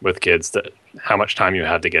adult with kids, that how much time you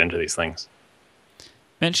have to get into these things.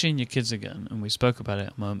 Mentioning your kids again, and we spoke about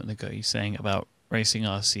it a moment ago, you're saying about racing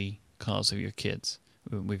RC cars with your kids,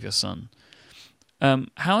 with your son.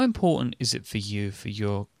 How important is it for you, for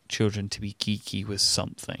your children, to be geeky with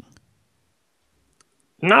something?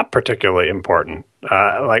 Not particularly important.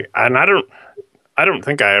 And I don't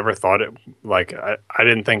think I ever thought it. Like, I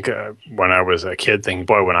didn't think when I was a kid, thinking,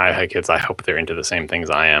 boy, when I had kids, I hope they're into the same things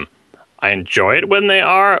I am. I enjoy it when they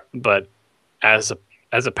are, but as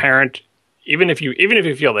a parent, even if you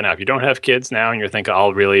feel that now, if you don't have kids now and you're thinking, I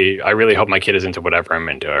really hope my kid is into whatever I'm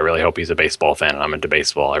into. I really hope he's a baseball fan and I'm into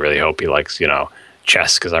baseball. I really hope he likes,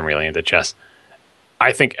 chess because I'm really into chess.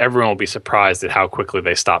 I think everyone will be surprised at how quickly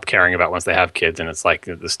they stop caring about once they have kids. And it's like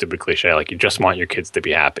the stupid cliche, like, you just want your kids to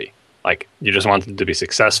be happy. Like, you just want them to be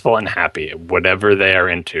successful and happy. Whatever they are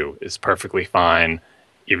into is perfectly fine.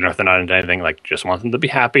 Even if they're not into anything, like, just want them to be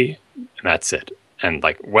happy, and that's it. And,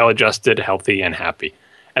 like, well-adjusted, healthy, and happy.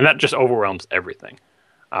 And that just overwhelms everything.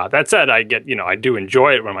 That said, I do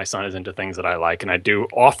enjoy it when my son is into things that I like, and I do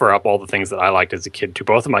offer up all the things that I liked as a kid to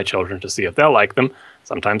both of my children to see if they'll like them.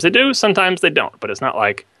 Sometimes they do, sometimes they don't. But it's not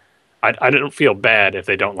like I don't feel bad if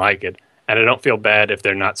they don't like it, and I don't feel bad if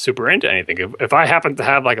they're not super into anything. If I happen to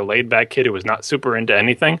have like a laid-back kid who was not super into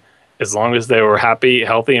anything, as long as they were happy,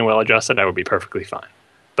 healthy, and well-adjusted, I would be perfectly fine.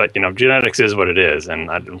 But, genetics is what it is, and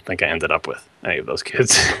I don't think I ended up with any of those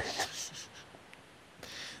kids.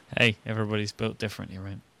 Hey, everybody's built differently,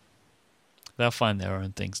 right? They'll find their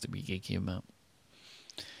own things to be geeky about.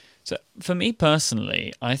 So for me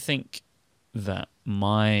personally, I think that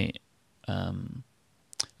my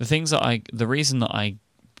the reason that I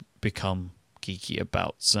become geeky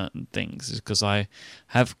about certain things is because I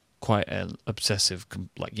have quite an obsessive,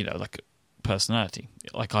 like personality.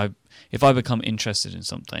 Like if I become interested in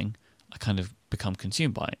something, I kind of become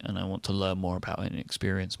consumed by it, and I want to learn more about it and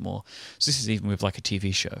experience more. So this is even with like a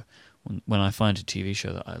TV show. When I find a TV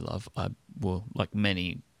show that I love, I will, like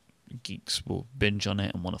many geeks, will binge on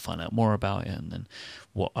it and want to find out more about it, and then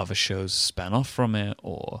what other shows span off from it,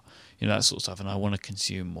 or that sort of stuff. And I want to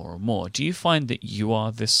consume more and more. Do you find that you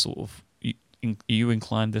are this sort of you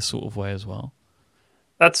inclined this sort of way as well?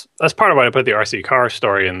 That's part of why I put the RC car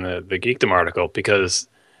story in the Geekdom article, because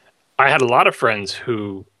I had a lot of friends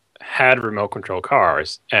who had remote control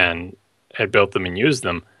cars and had built them and used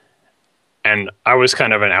them. And I was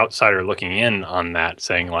kind of an outsider looking in on that,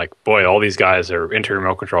 saying like, boy, all these guys are into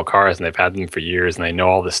remote control cars and they've had them for years and they know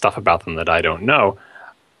all this stuff about them that I don't know.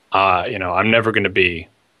 I'm never going to be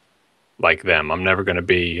like them. I'm never going to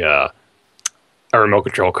be a remote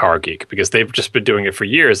control car geek, because they've just been doing it for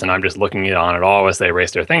years and I'm just looking on it all as they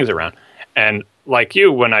race their things around. And like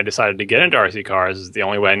you, when I decided to get into RC cars, the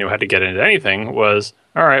only way I knew how to get into anything was,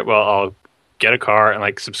 all right, well, I'll get a car and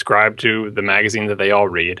like subscribe to the magazine that they all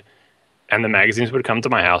read. And the magazines would come to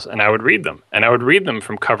my house and I would read them. And I would read them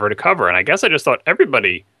from cover to cover. And I guess I just thought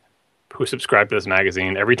everybody who subscribed to this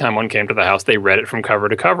magazine, every time one came to the house, they read it from cover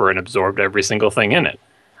to cover and absorbed every single thing in it.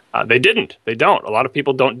 They didn't. They don't. A lot of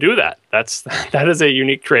people don't do that. That is a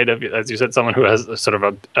unique trait of, as you said, someone who has a sort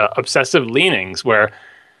of obsessive leanings where,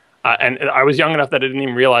 and I was young enough that I didn't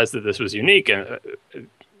even realize that this was unique. And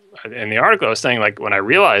in the article, I was saying, like, when I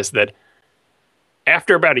realized that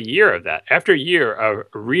after about a year of that, after a year of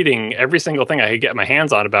reading every single thing I could get my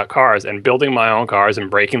hands on about cars and building my own cars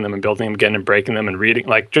and breaking them and building them again and breaking them and reading,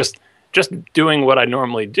 like just doing what I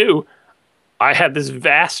normally do, I had this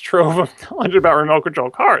vast trove of knowledge about remote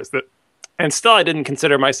control cars and still I didn't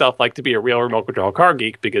consider myself like to be a real remote control car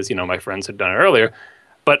geek because, my friends had done it earlier.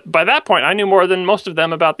 But by that point, I knew more than most of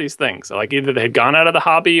them about these things. Like either they had gone out of the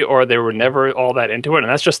hobby or they were never all that into it.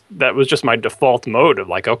 And that was just my default mode of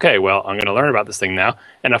like, okay, well, I'm going to learn about this thing now.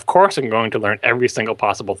 And of course, I'm going to learn every single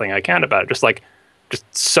possible thing I can about it, just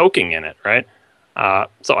soaking in it, right?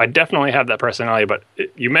 So I definitely have that personality. But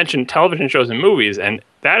you mentioned television shows and movies, and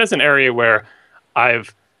that is an area where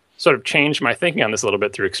I've sort of changed my thinking on this a little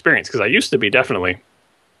bit through experience. Because I used to be definitely,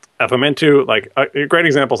 if I'm into, like, a great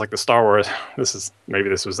example is like the Star Wars. This was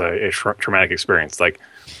a traumatic experience. Like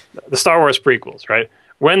the Star Wars prequels, right?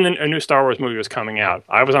 When a new Star Wars movie was coming out,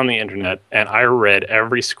 I was on the internet and I read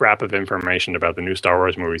every scrap of information about the new Star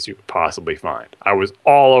Wars movies you could possibly find. I was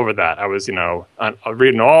all over that. I was,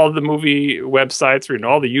 reading all the movie websites, reading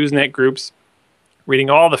all the Usenet groups,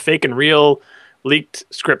 reading all the fake and real leaked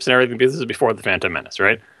scripts and everything, because this is before The Phantom Menace,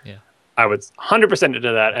 right? Yeah. I was 100%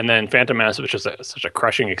 into that, and then Phantom Menace was just such a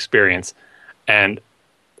crushing experience. And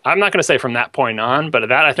I'm not going to say from that point on, but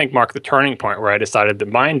that I think marked the turning point where I decided that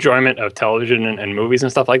my enjoyment of television and movies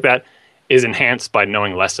and stuff like that is enhanced by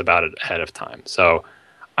knowing less about it ahead of time. So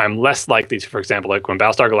I'm less likely to, for example, like when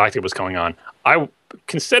Battlestar Galactica was going on, I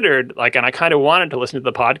considered, like, and I kind of wanted to listen to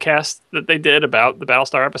the podcast that they did about the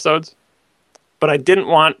Battlestar episodes, but I didn't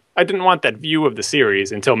want that view of the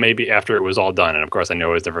series until maybe after it was all done. And of course, I know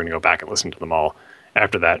I was never going to go back and listen to them all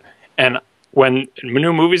after that. And when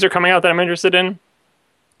new movies are coming out that I'm interested in,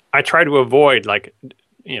 I try to avoid,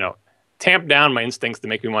 tamp down my instincts to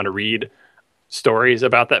make me want to read stories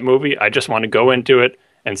about that movie. I just want to go into it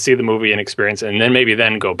and see the movie and experience it, and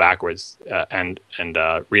then go backwards and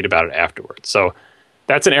read about it afterwards. So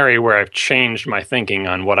that's an area where I've changed my thinking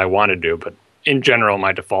on what I want to do. But in general,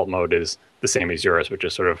 my default mode is the same as yours, which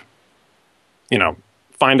is sort of,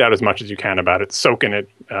 find out as much as you can about it, soak in it,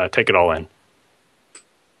 take it all in.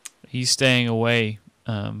 Are you staying away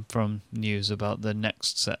from news about the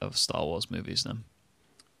next set of Star Wars movies then?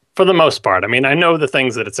 For the most part. I mean, I know the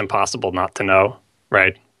things that it's impossible not to know,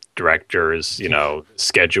 right? Directors,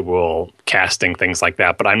 schedule, casting, things like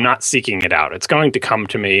that, but I'm not seeking it out. It's going to come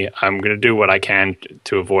to me. I'm going to do what I can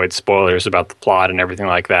to avoid spoilers about the plot and everything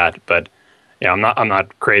like that, but I'm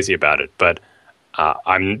not crazy about it, but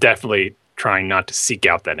I'm definitely trying not to seek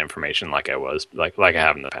out that information like I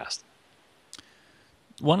have in the past.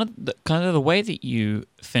 One of the way that you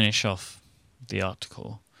finish off the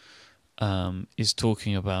article is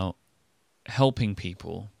talking about helping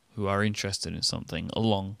people who are interested in something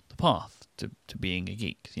along the path to being a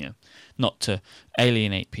geek. Not to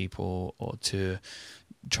alienate people or to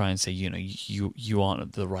try and say, you aren't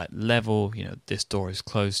at the right level. This door is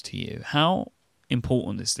closed to you. How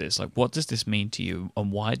important is this? Like, what does this mean to you,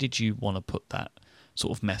 and why did you want to put that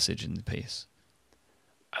sort of message in the piece?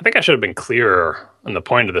 I think I should have been clearer on the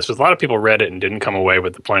point of this, because a lot of people read it and didn't come away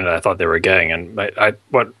with the point that I thought they were getting. And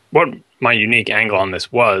what my unique angle on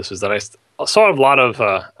this was that I saw a lot of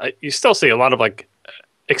you still see a lot of like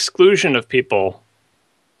exclusion of people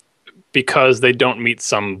because they don't meet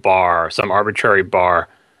some bar, some arbitrary bar,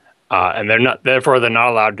 and therefore they're not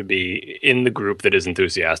allowed to be in the group that is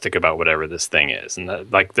enthusiastic about whatever this thing is.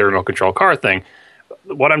 And like the remote control car thing,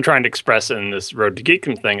 what I'm trying to express in this Road to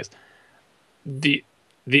Geekdom thing is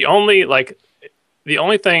the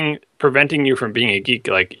only thing preventing you from being a geek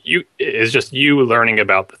is just you learning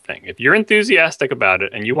about the thing. If you're enthusiastic about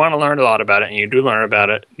it and you want to learn a lot about it and you do learn about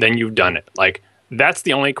it, then you've done it. Like, that's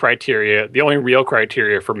the only criteria, the only real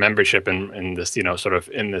criteria for membership in this, sort of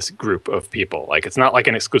in this group of people. Like, it's not like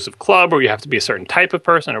an exclusive club where you have to be a certain type of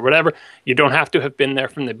person or whatever. You don't have to have been there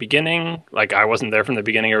from the beginning. Like, I wasn't there from the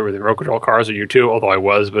beginning or with the remote control cars, or you too, although I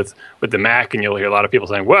was with the Mac, and you'll hear a lot of people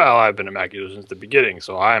saying, well, I've been a Mac user since the beginning,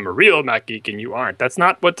 so I'm a real Mac geek and you aren't. That's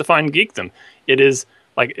not what defines geekdom. It is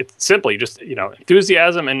like, it's simply just,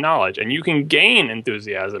 enthusiasm and knowledge, and you can gain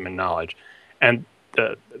enthusiasm and knowledge. And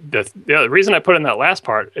the reason I put in that last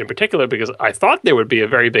part in particular, because I thought there would be a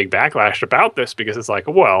very big backlash about this, because it's like,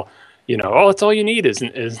 well, it's all you need is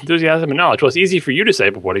enthusiasm and knowledge. Well, it's easy for you to say,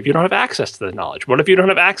 but what if you don't have access to the knowledge? What if you don't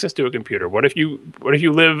have access to a computer? What if you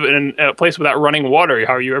live in a place without running water?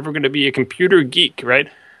 How are you ever going to be a computer geek, right?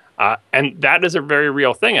 And that is a very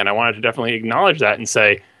real thing, and I wanted to definitely acknowledge that and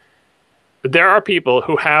say that there are people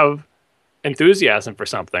who have enthusiasm for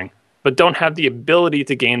something, but don't have the ability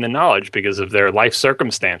to gain the knowledge because of their life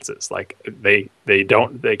circumstances. Like, they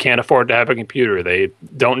can't afford to have a computer. They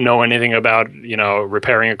don't know anything about,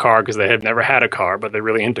 repairing a car because they have never had a car, but they're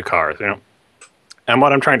really into cars, And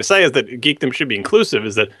what I'm trying to say is that geekdom should be inclusive,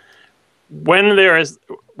 is that the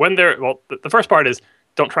first part is,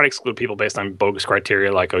 don't try to exclude people based on bogus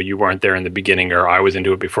criteria, like, oh, you weren't there in the beginning, or I was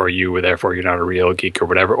into it before you, therefore you're not a real geek or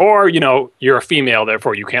whatever. Or, you're a female,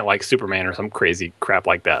 therefore you can't like Superman or some crazy crap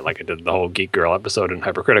like that, like I did the whole Geek Girl episode in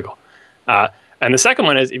Hypercritical. And the second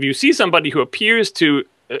one is, if you see somebody who appears to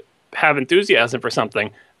have enthusiasm for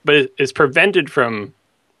something, but is prevented from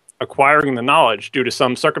acquiring the knowledge due to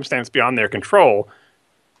some circumstance beyond their control,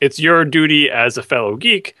 it's your duty as a fellow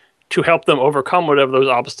geek to help them overcome whatever those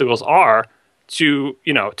obstacles are, to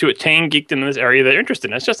attain geekdom in this area they're interested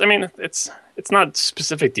in. It's just, it's not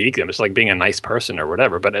specific to geekdom. It's like being a nice person or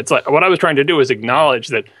whatever. But it's like, what I was trying to do is acknowledge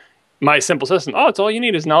that my simple system, it's all you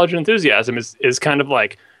need is knowledge and enthusiasm, is kind of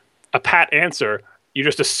like a pat answer. You're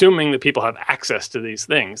just assuming that people have access to these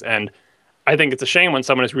things. And I think it's a shame when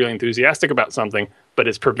someone is really enthusiastic about something, but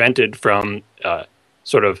is prevented from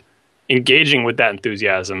sort of engaging with that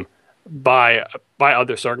enthusiasm by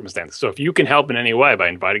other circumstances. So if you can help in any way by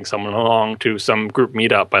inviting someone along to some group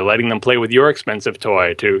meetup, by letting them play with your expensive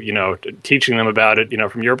toy, to teaching them about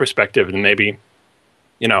it, from your perspective, and maybe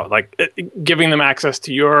giving them access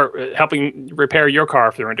to helping repair your car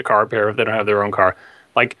if they're into car repair, if they don't have their own car,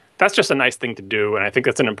 like, that's just a nice thing to do. And I think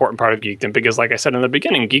that's an important part of geekdom, because, like I said in the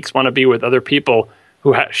beginning, geeks want to be with other people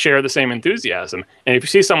who share the same enthusiasm. And if you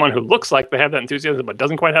see someone who looks like they have that enthusiasm but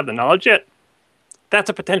doesn't quite have the knowledge yet, that's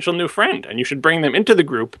a potential new friend, and you should bring them into the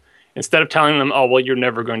group instead of telling them, oh, well, you're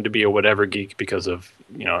never going to be a whatever geek because of,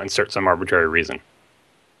 insert some arbitrary reason.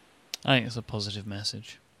 I think it's a positive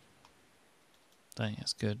message. I think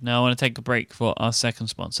that's good. Now I want to take a break for our second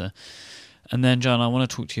sponsor. And then, John, I want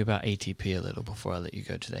to talk to you about ATP a little before I let you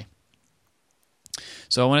go today.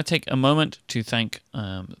 So I want to take a moment to thank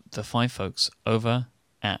the 5 folks over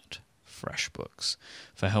at FreshBooks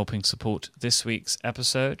for helping support this week's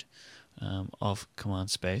episode of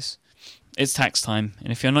Command Space. It's tax time,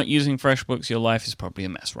 and if you're not using FreshBooks, your life is probably a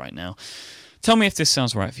mess right now. Tell me if this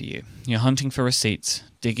sounds right for you. You're hunting for receipts,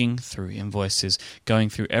 digging through invoices, going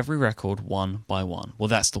through every record one by one. Well,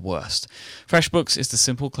 that's the worst. FreshBooks is the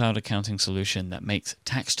simple cloud accounting solution that makes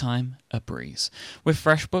tax time a breeze. With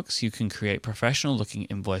FreshBooks, you can create professional-looking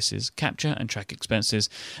invoices, capture and track expenses,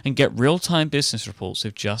 and get real-time business reports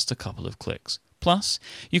with just a couple of clicks. Plus,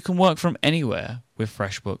 you can work from anywhere with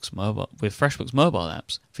FreshBooks mobile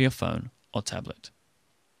apps for your phone or tablet.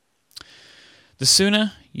 The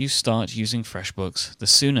sooner you start using FreshBooks, the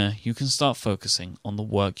sooner you can start focusing on the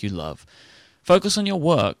work you love. Focus on your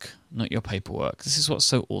work, not your paperwork. This is what's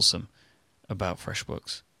so awesome about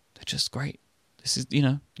FreshBooks. They're just great. This is,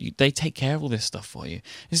 they take care of all this stuff for you.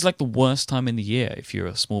 It's like the worst time in the year if you're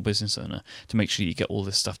a small business owner to make sure you get all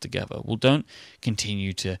this stuff together. Well, don't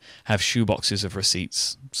continue to have shoeboxes of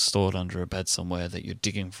receipts stored under a bed somewhere that you're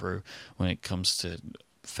digging through when it comes to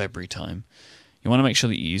February time. You want to make sure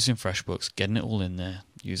that you're using FreshBooks, getting it all in there,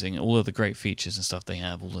 using all of the great features and stuff they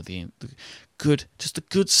have, all of the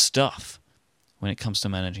good stuff when it comes to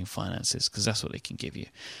managing finances, because that's what they can give you.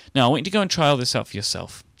 Now, I want you to go and try all this out for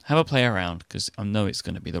yourself. Have a play around, because I know it's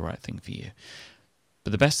going to be the right thing for you.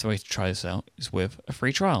 But the best way to try this out is with a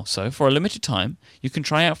free trial. So for a limited time, you can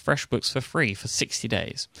try out FreshBooks for free for 60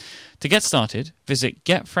 days. To get started, visit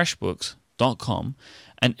getfreshbooks.com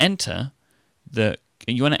and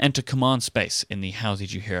you want to enter command space in the How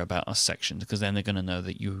Did You Hear About Us section, because then they're going to know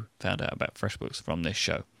that you found out about FreshBooks from this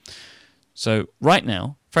show. So right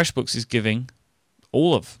now, FreshBooks is giving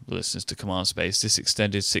all of the listeners to Command Space this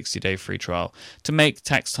extended 60-day free trial to make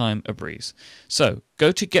tax time a breeze. So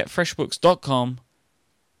go to getfreshbooks.com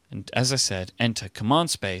and, as I said, enter Command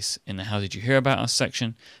Space in the How Did You Hear About Us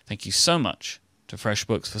section. Thank you so much to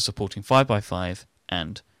FreshBooks for supporting 5x5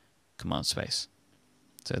 and Command Space.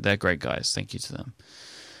 So they're great guys. Thank you to them.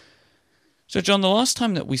 So, John, the last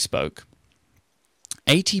time that we spoke,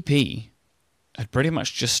 ATP had pretty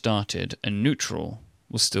much just started and Neutral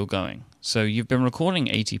was still going. So you've been recording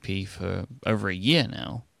ATP for over a year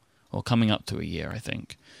now, or coming up to a year, I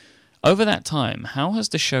think. Over that time, how has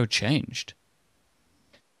the show changed?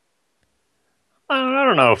 I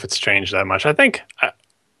don't know if it's changed that much. I think,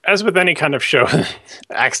 as with any kind of show,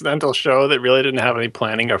 accidental show that really didn't have any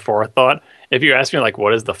planning or forethought, if you ask me, like,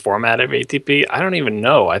 what is the format of ATP, I don't even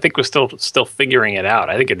know. I think we're still figuring it out.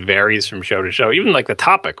 I think it varies from show to show. Even, like, the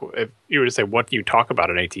topic, if you were to say, what do you talk about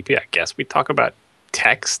in ATP? I guess we talk about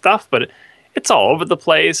tech stuff, but it's all over the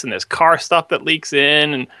place, and there's car stuff that leaks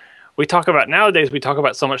in, and nowadays we talk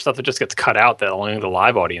about so much stuff that just gets cut out that only the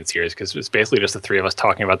live audience hears, because it's basically just the three of us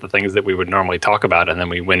talking about the things that we would normally talk about, and then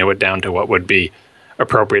we winnow it down to what would be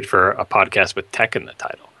appropriate for a podcast with tech in the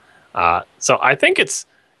title. So I think it's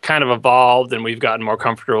kind of evolved, and we've gotten more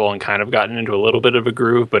comfortable and kind of gotten into a little bit of a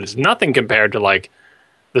groove, but it's nothing compared to, like,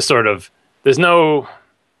 the sort of, there's no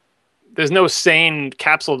sane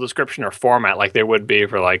capsule description or format like there would be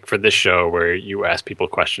for this show, where you ask people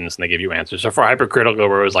questions and they give you answers. So for Hypercritical,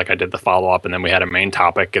 where it was like I did the follow-up and then we had a main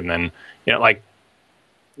topic, and then, like,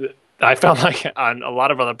 I felt like on a lot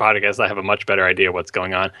of other podcasts I have a much better idea what's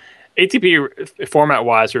going on. ATP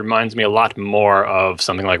format-wise reminds me a lot more of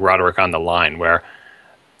something like Roderick on the Line, where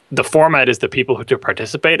the format is the people who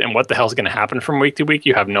participate, and what the hell's going to happen from week to week,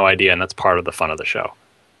 you have no idea, and that's part of the fun of the show.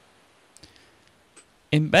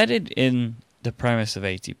 Embedded in the premise of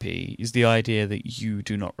ATP is the idea that you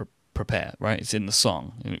do not prepare, right? It's in the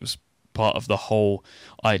song, and it was part of the whole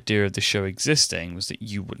idea of the show existing, was that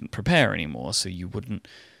you wouldn't prepare anymore, so you wouldn't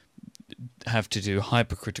have to do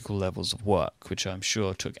hypercritical levels of work, which I'm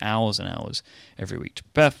sure took hours and hours every week to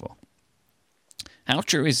prepare for. How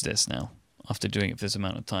true is this now, after doing it for this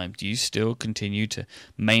amount of time? Do you still continue to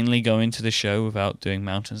mainly go into the show without doing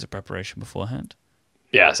mountains of preparation beforehand?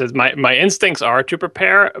 Yes, my instincts are to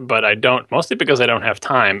prepare, but I don't, mostly because I don't have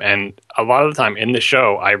time. And a lot of the time in the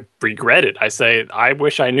show, I regret it. I say, I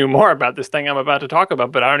wish I knew more about this thing I'm about to talk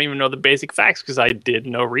about, but I don't even know the basic facts because I did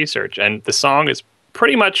no research. And the song is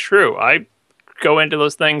pretty much true. I go into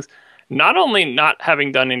those things not only not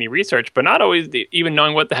having done any research, but not always even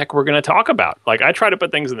knowing what the heck we're going to talk about. Like, I try to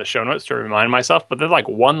put things in the show notes to remind myself, but they're like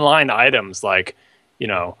one-line items, like,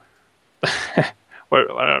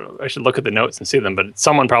 I should look at the notes and see them, but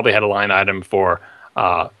someone probably had a line item for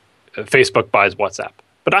Facebook buys WhatsApp.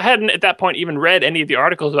 But I hadn't at that point even read any of the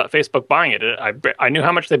articles about Facebook buying it. I knew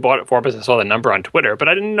how much they bought it for because I saw the number on Twitter, but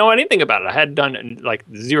I didn't know anything about it. I had done like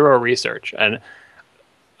zero research. And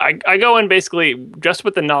I go in basically just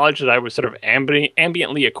with the knowledge that I was sort of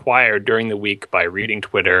ambiently acquired during the week by reading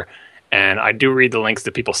Twitter. And I do read the links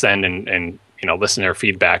that people send and listen to their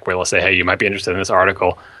feedback where they'll say, hey, you might be interested in this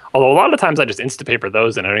article. Although a lot of times I just Instapaper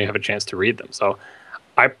those and I don't even have a chance to read them. So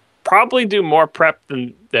I probably do more prep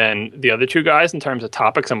than the other two guys in terms of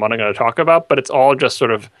topics and what I'm going to talk about, but it's all just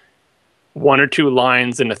sort of one or two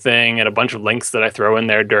lines in a thing and a bunch of links that I throw in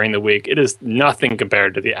there during the week. It is nothing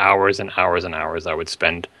compared to the hours and hours and hours I would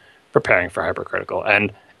spend preparing for Hypercritical.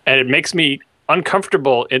 And it makes me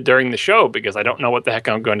uncomfortable during the show because I don't know what the heck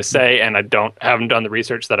I'm going to say and I haven't done the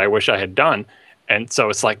research that I wish I had done. And so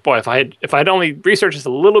it's like, boy, if I'd only researched this a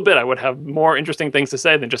little bit, I would have more interesting things to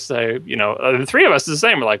say than just say, the three of us is the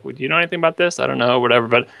same. We're like, do you know anything about this? I don't know, whatever.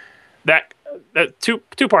 But that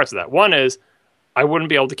two parts of that. One is I wouldn't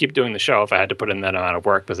be able to keep doing the show if I had to put in that amount of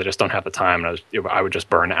work because I just don't have the time, and I would just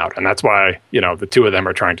burn out. And that's why the two of them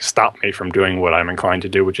are trying to stop me from doing what I'm inclined to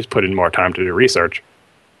do, which is put in more time to do research.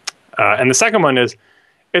 And the second one is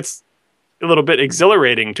it's a little bit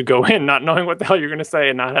exhilarating to go in not knowing what the hell you're going to say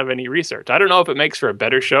and not have any research. I don't know if it makes for a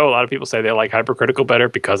better show. A lot of people say they like Hypercritical better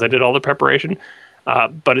because I did all the preparation.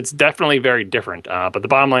 But it's definitely very different. But the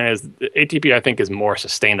bottom line is ATP, I think, is more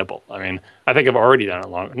sustainable. I mean, I think I've already done it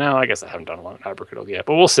long. No, I guess I haven't done it long in hypercritical yet,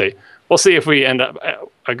 but we'll see. We'll see if we end up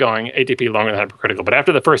going ATP longer than hypercritical. But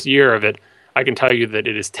after the first year of it, I can tell you that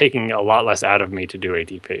it is taking a lot less out of me to do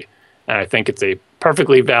ATP. And I think it's a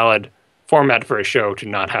perfectly valid format for a show to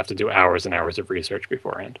not have to do hours and hours of research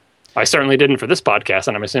beforehand. I certainly didn't for this podcast,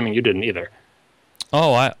 and I'm assuming you didn't either.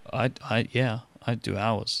 Oh, I do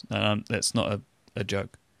hours. That's not a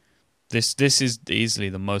joke. This is easily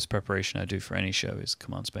the most preparation I do for any show is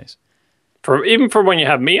Command Space. Even for when you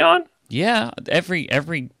have me on? Yeah, every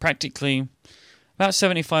practically about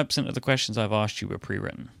 75% of the questions I've asked you were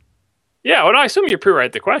pre-written. Yeah, well, I assume you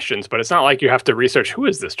pre-write the questions, but it's not like you have to research who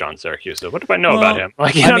is this John Syracuse. So what do I know about him?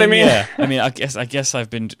 Like, you know what I mean? Yeah, I mean, I guess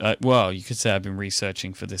I've been well. You could say I've been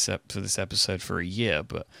researching for this episode for a year,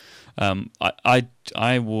 but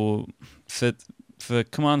I will for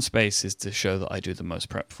Command Space is the show that I do the most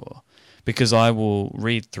prep for, because I will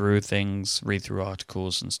read through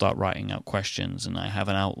articles and start writing out questions, and I have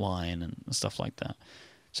an outline and stuff like that.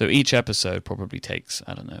 So each episode probably takes,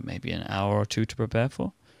 I don't know, maybe an hour or two to prepare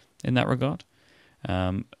for. In that regard,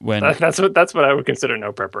 that's what I would consider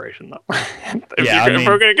no preparation, though. If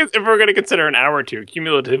we're gonna consider an hour or two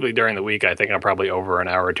cumulatively during the week, I think I'm probably over an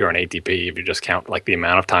hour or two on ATP if you just count like the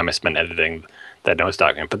amount of time I spent editing that notes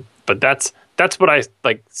document. But that's what I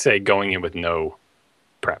like say going in with no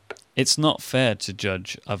prep. It's not fair to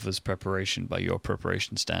judge others' preparation by your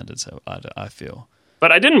preparation standards. I feel.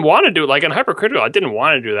 But I didn't want to do it. Like in hypercritical, I didn't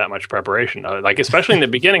want to do that much preparation. Like especially in the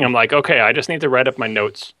beginning, I'm like, okay, I just need to write up my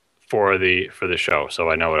notes for the show, so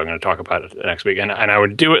I know what I'm going to talk about next week. And I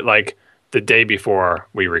would do it like the day before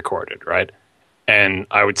we recorded, right? And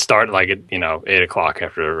I would start like at 8 o'clock or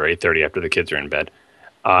 8:30 after the kids are in bed,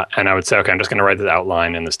 and I would say, okay, I'm just going to write this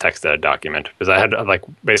outline in this text edit document, because I had like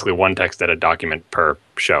basically one text edit document per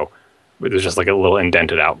show. It was just like a little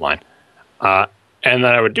indented outline, and then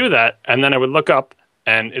I would do that, and then I would look up,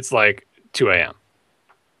 and it's like 2 a.m.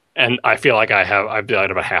 and I feel like I've got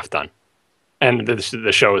about half done. And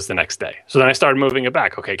the show is the next day. So then I started moving it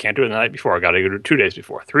back. Okay, can't do it the night before. I got to do it 2 days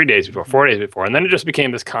before, 3 days before, 4 days before. And then it just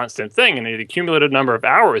became this constant thing. And it accumulated a number of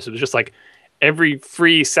hours. It was just like every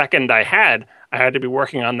free second I had to be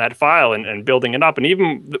working on that file and building it up. And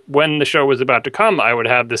even when the show was about to come, I would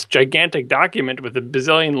have this gigantic document with a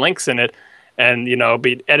bazillion links in it and,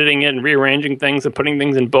 be editing it and rearranging things and putting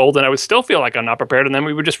things in bold. And I would still feel like I'm not prepared. And then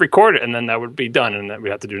we would just record it. And then that would be done. And then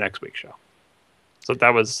we'd have to do next week's show. So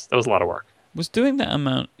that was a lot of work. Was doing that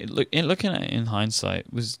amount, looking at it in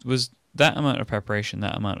hindsight, was that amount of preparation,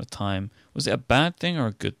 that amount of time, was it a bad thing or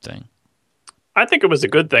a good thing? I think it was a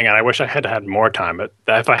good thing, and I wish I had more time. But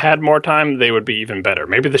if I had more time, they would be even better.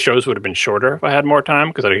 Maybe the shows would have been shorter if I had more time,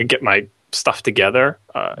 because I could get my stuff together.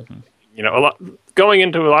 A lot going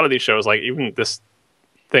into a lot of these shows, like even this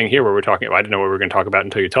thing here where we're talking about, I didn't know what we were going to talk about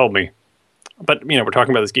until you told me. But we're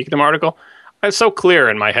talking about this Geekdom article. It's so clear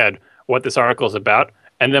in my head what this article is about.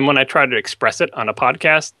 And then when I try to express it on a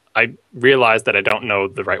podcast, I realize that I don't know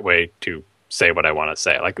the right way to say what I want to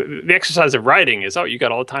say. Like the exercise of writing is, you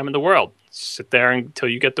got all the time in the world. Sit there until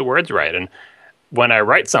you get the words right. And when I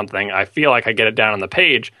write something, I feel like I get it down on the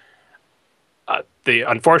page. The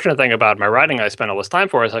unfortunate thing about my writing I spend all this time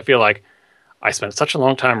for is I feel like I spent such a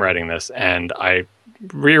long time writing this, and I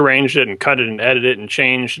rearranged it and cut it and edited it and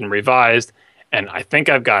changed and revised, and I think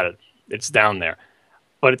I've got it. It's down there.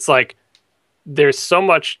 But it's like, there's so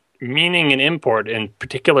much meaning and import in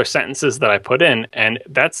particular sentences that I put in, and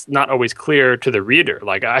that's not always clear to the reader.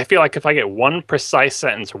 Like, I feel like if I get one precise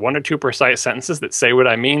sentence or one or two precise sentences that say what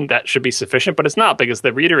I mean, that should be sufficient, but it's not, because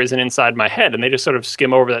the reader isn't inside my head, and they just sort of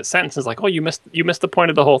skim over that sentence. It's like, oh, you missed the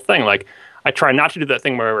point of the whole thing. Like, I try not to do that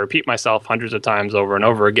thing where I repeat myself hundreds of times over and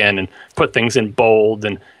over again and put things in bold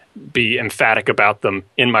and be emphatic about them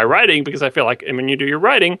in my writing, because I feel like when you do your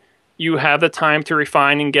writing, you have the time to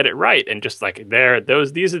refine and get it right. And just like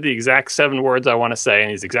these are the exact 7 words I want to say, and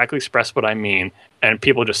these exactly express what I mean. And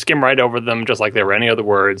people just skim right over them just like they were any other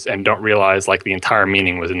words and don't realize like the entire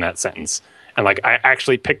meaning was in that sentence. And like, I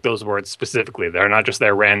actually picked those words specifically. They're not just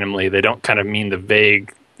there randomly. They don't kind of mean the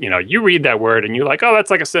vague, you read that word and you're like, oh, that's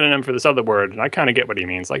like a synonym for this other word. And I kind of get what he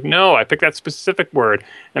means. Like, no, I picked that specific word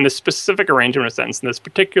and this specific arrangement of sentence and this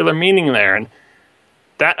particular meaning there. And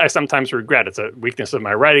that I sometimes regret. It's a weakness of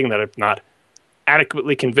my writing that I'm not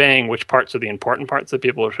adequately conveying which parts are the important parts that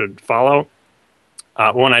people should follow.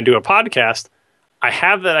 When I do a podcast, I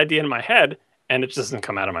have that idea in my head, and it just doesn't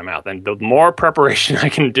come out of my mouth. And the more preparation I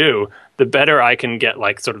can do, the better I can get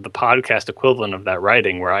like sort of the podcast equivalent of that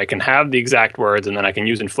writing, where I can have the exact words and then I can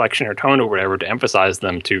use inflection or tone or whatever to emphasize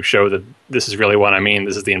them to show that this is really what I mean.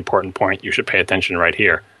 This is the important point. You should pay attention right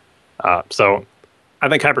here. So I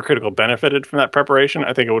think Hypercritical benefited from that preparation.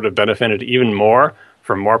 I think it would have benefited even more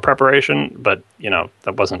from more preparation, but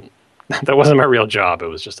that wasn't my real job. It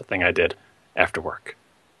was just a thing I did after work.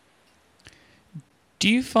 Do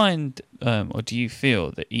you find, or do you feel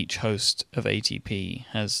that each host of ATP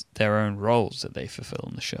has their own roles that they fulfill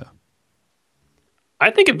in the show? I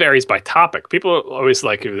think it varies by topic. People always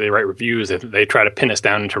like, if they write reviews, they try to pin us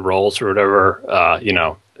down into roles or whatever,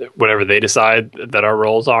 whatever they decide that our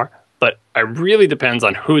roles are. But it really depends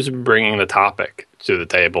on who's bringing the topic to the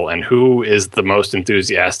table and who is the most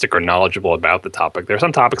enthusiastic or knowledgeable about the topic. There are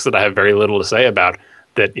some topics that I have very little to say about,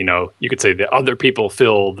 that you could say that other people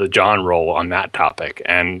fill the John role on that topic,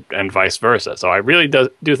 and vice versa. So I really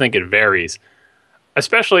do think it varies,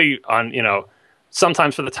 especially on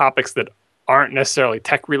sometimes for the topics that aren't necessarily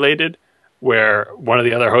tech related, where one of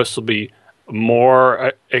the other hosts will be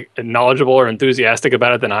more knowledgeable or enthusiastic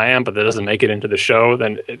about it than I am, but that doesn't make it into the show.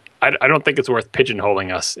 Then I don't think it's worth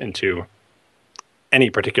pigeonholing us into any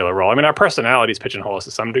particular role. I mean, our personalities pigeonhole us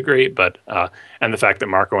to some degree, but and the fact that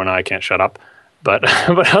Marco and I can't shut up. But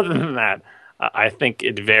other than that, I think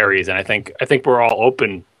it varies, and I think we're all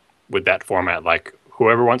open with that format. Like,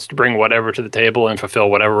 whoever wants to bring whatever to the table and fulfill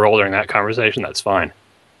whatever role during that conversation, that's fine.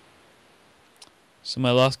 So my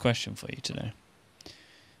last question for you today: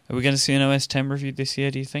 are we going to see an OS 10 review this year?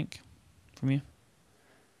 Do you think, from you?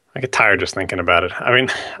 I get tired just thinking about it. I mean,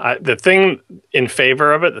 the thing in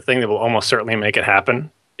favor of it, the thing that will almost certainly make it happen,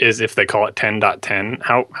 is if they call it 10.10.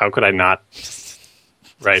 How could I not?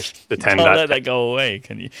 Right, the 10. You can't let that go away,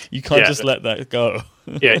 can you? You can't just let that go.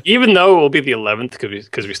 Yeah, even though it will be the 11th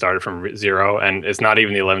because we started from 0, and it's not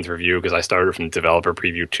even the 11th review because I started from developer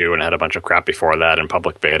preview 2 and had a bunch of crap before that and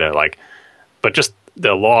public beta. But just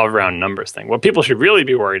the law of round numbers thing. What people should really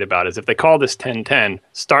be worried about is if they call this 10.10,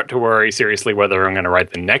 start to worry seriously whether I'm going to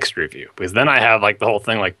write the next review, because then I have the whole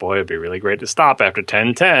thing boy, it'd be really great to stop after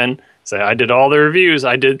 10.10. Say I did all the reviews.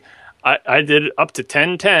 I did up to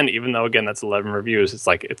 10.10, even though, again, that's 11 reviews. It's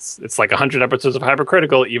like 100 episodes of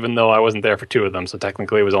Hypercritical, even though I wasn't there for 2 of them. So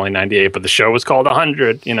technically it was only 98, but the show was called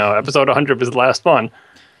 100. Episode 100 was the last one.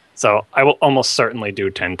 So I will almost certainly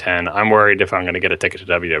do 10.10. I'm worried if I'm going to get a ticket to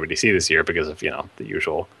WWDC this year because of, the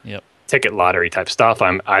usual ticket lottery type stuff.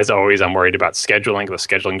 I'm worried about scheduling. If the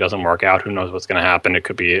scheduling doesn't work out, who knows what's going to happen. It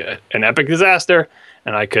could be an epic disaster,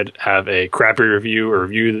 and I could have a crappy review, or a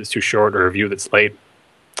review that's too short, or a review that's late.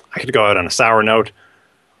 I could go out on a sour note,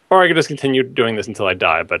 or I could just continue doing this until I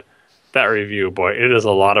die. But that review, boy, it is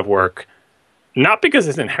a lot of work. Not because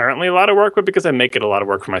it's inherently a lot of work, but because I make it a lot of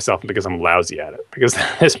work for myself and because I'm lousy at it. Because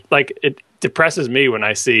it depresses me when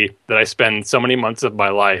I see that I spend so many months of my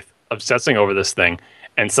life obsessing over this thing,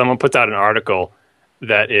 and someone puts out an article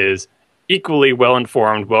that is equally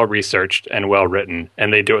well-informed, well-researched, and well-written,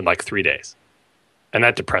 and they do it in 3 days. And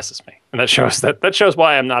that depresses me. And that shows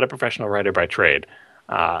why I'm not a professional writer by trade.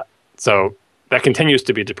 So that continues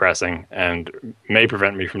to be depressing and may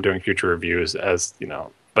prevent me from doing future reviews,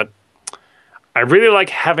 but I really like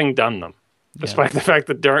having done them, despite the fact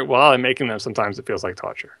that while I'm making them, sometimes it feels like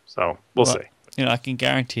torture. So we'll see. I can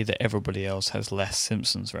guarantee that everybody else has less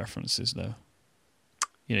Simpsons references, though.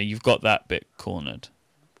 You've got that bit cornered.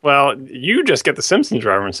 Well, you just get the Simpsons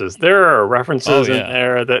references. There are references in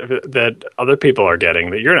there that other people are getting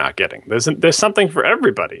that you're not getting. There's something for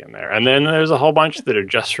everybody in there, and then there's a whole bunch that are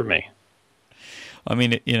just for me. I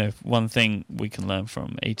mean, one thing we can learn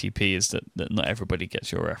from ATP is that not everybody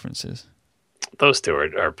gets your references. Those two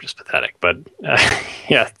are just pathetic. But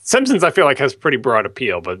Simpsons I feel like has pretty broad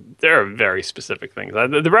appeal, but there are very specific things.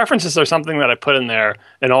 The references are something that I put in there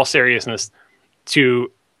in all seriousness to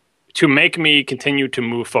make me continue to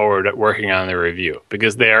move forward at working on the review,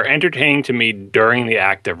 because they are entertaining to me during the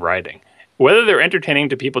act of writing. Whether they're entertaining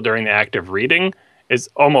to people during the act of reading is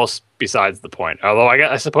almost besides the point. Although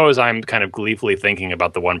I suppose I'm kind of gleefully thinking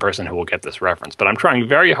about the one person who will get this reference, but I'm trying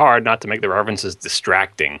very hard not to make the references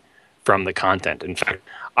distracting from the content. In fact,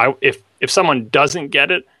 if someone doesn't get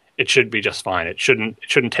it, it should be just fine. It shouldn't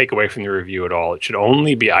take away from the review at all. It should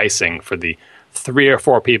only be icing for the 3 or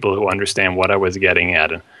 4 people who understand what I was getting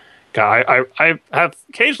at. And I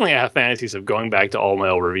have fantasies of going back to all my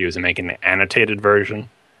old reviews and making the annotated version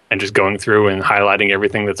and just going through and highlighting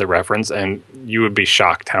everything that's a reference, and you would be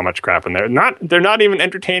shocked how much crap in there. They're not even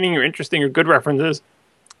entertaining or interesting or good references.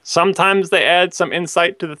 Sometimes they add some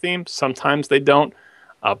insight to the theme, sometimes they don't.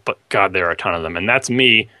 But God, there are a ton of them, and that's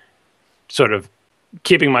me sort of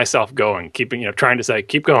keeping myself going, trying to say,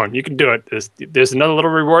 keep going, you can do it. There's another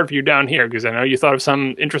little reward for you down here because I know you thought of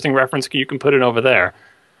some interesting reference. You can put it over there.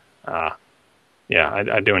 I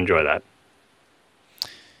do enjoy that.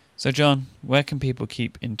 So, John, where can people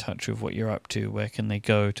keep in touch with what you're up to? Where can they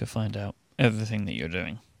go to find out everything that you're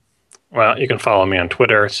doing? Well, you can follow me on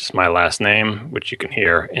Twitter. It's just my last name, which you can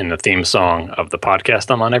hear in the theme song of the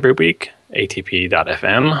podcast I'm on every week,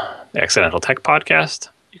 atp.fm, the Accidental Tech Podcast.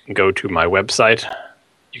 You can go to my website.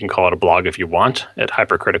 You can call it a blog if you want at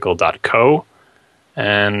hypercritical.co.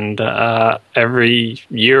 And every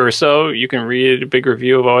year or so, you can read a big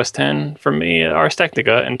review of OS X from me at Ars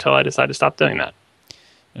Technica until I decide to stop doing that.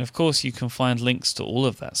 And of course, you can find links to all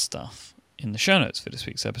of that stuff in the show notes for this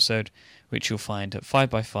week's episode, which you'll find at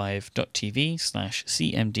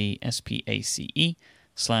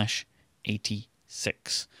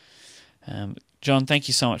 5by5.tv/cmdspace/86. John, thank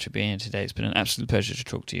you so much for being here today. It's been an absolute pleasure to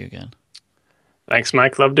talk to you again. Thanks,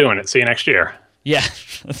 Mike. Love doing it. See you next year. Yeah,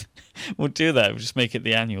 we'll do that. We'll just make it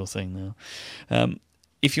the annual thing now.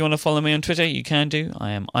 If you want to follow me on Twitter, you can do.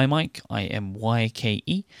 I am iMyke,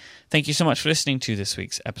 IMYKE. Thank you so much for listening to this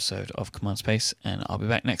week's episode of Command Space, and I'll be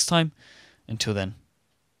back next time. Until then,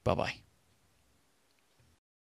 bye-bye.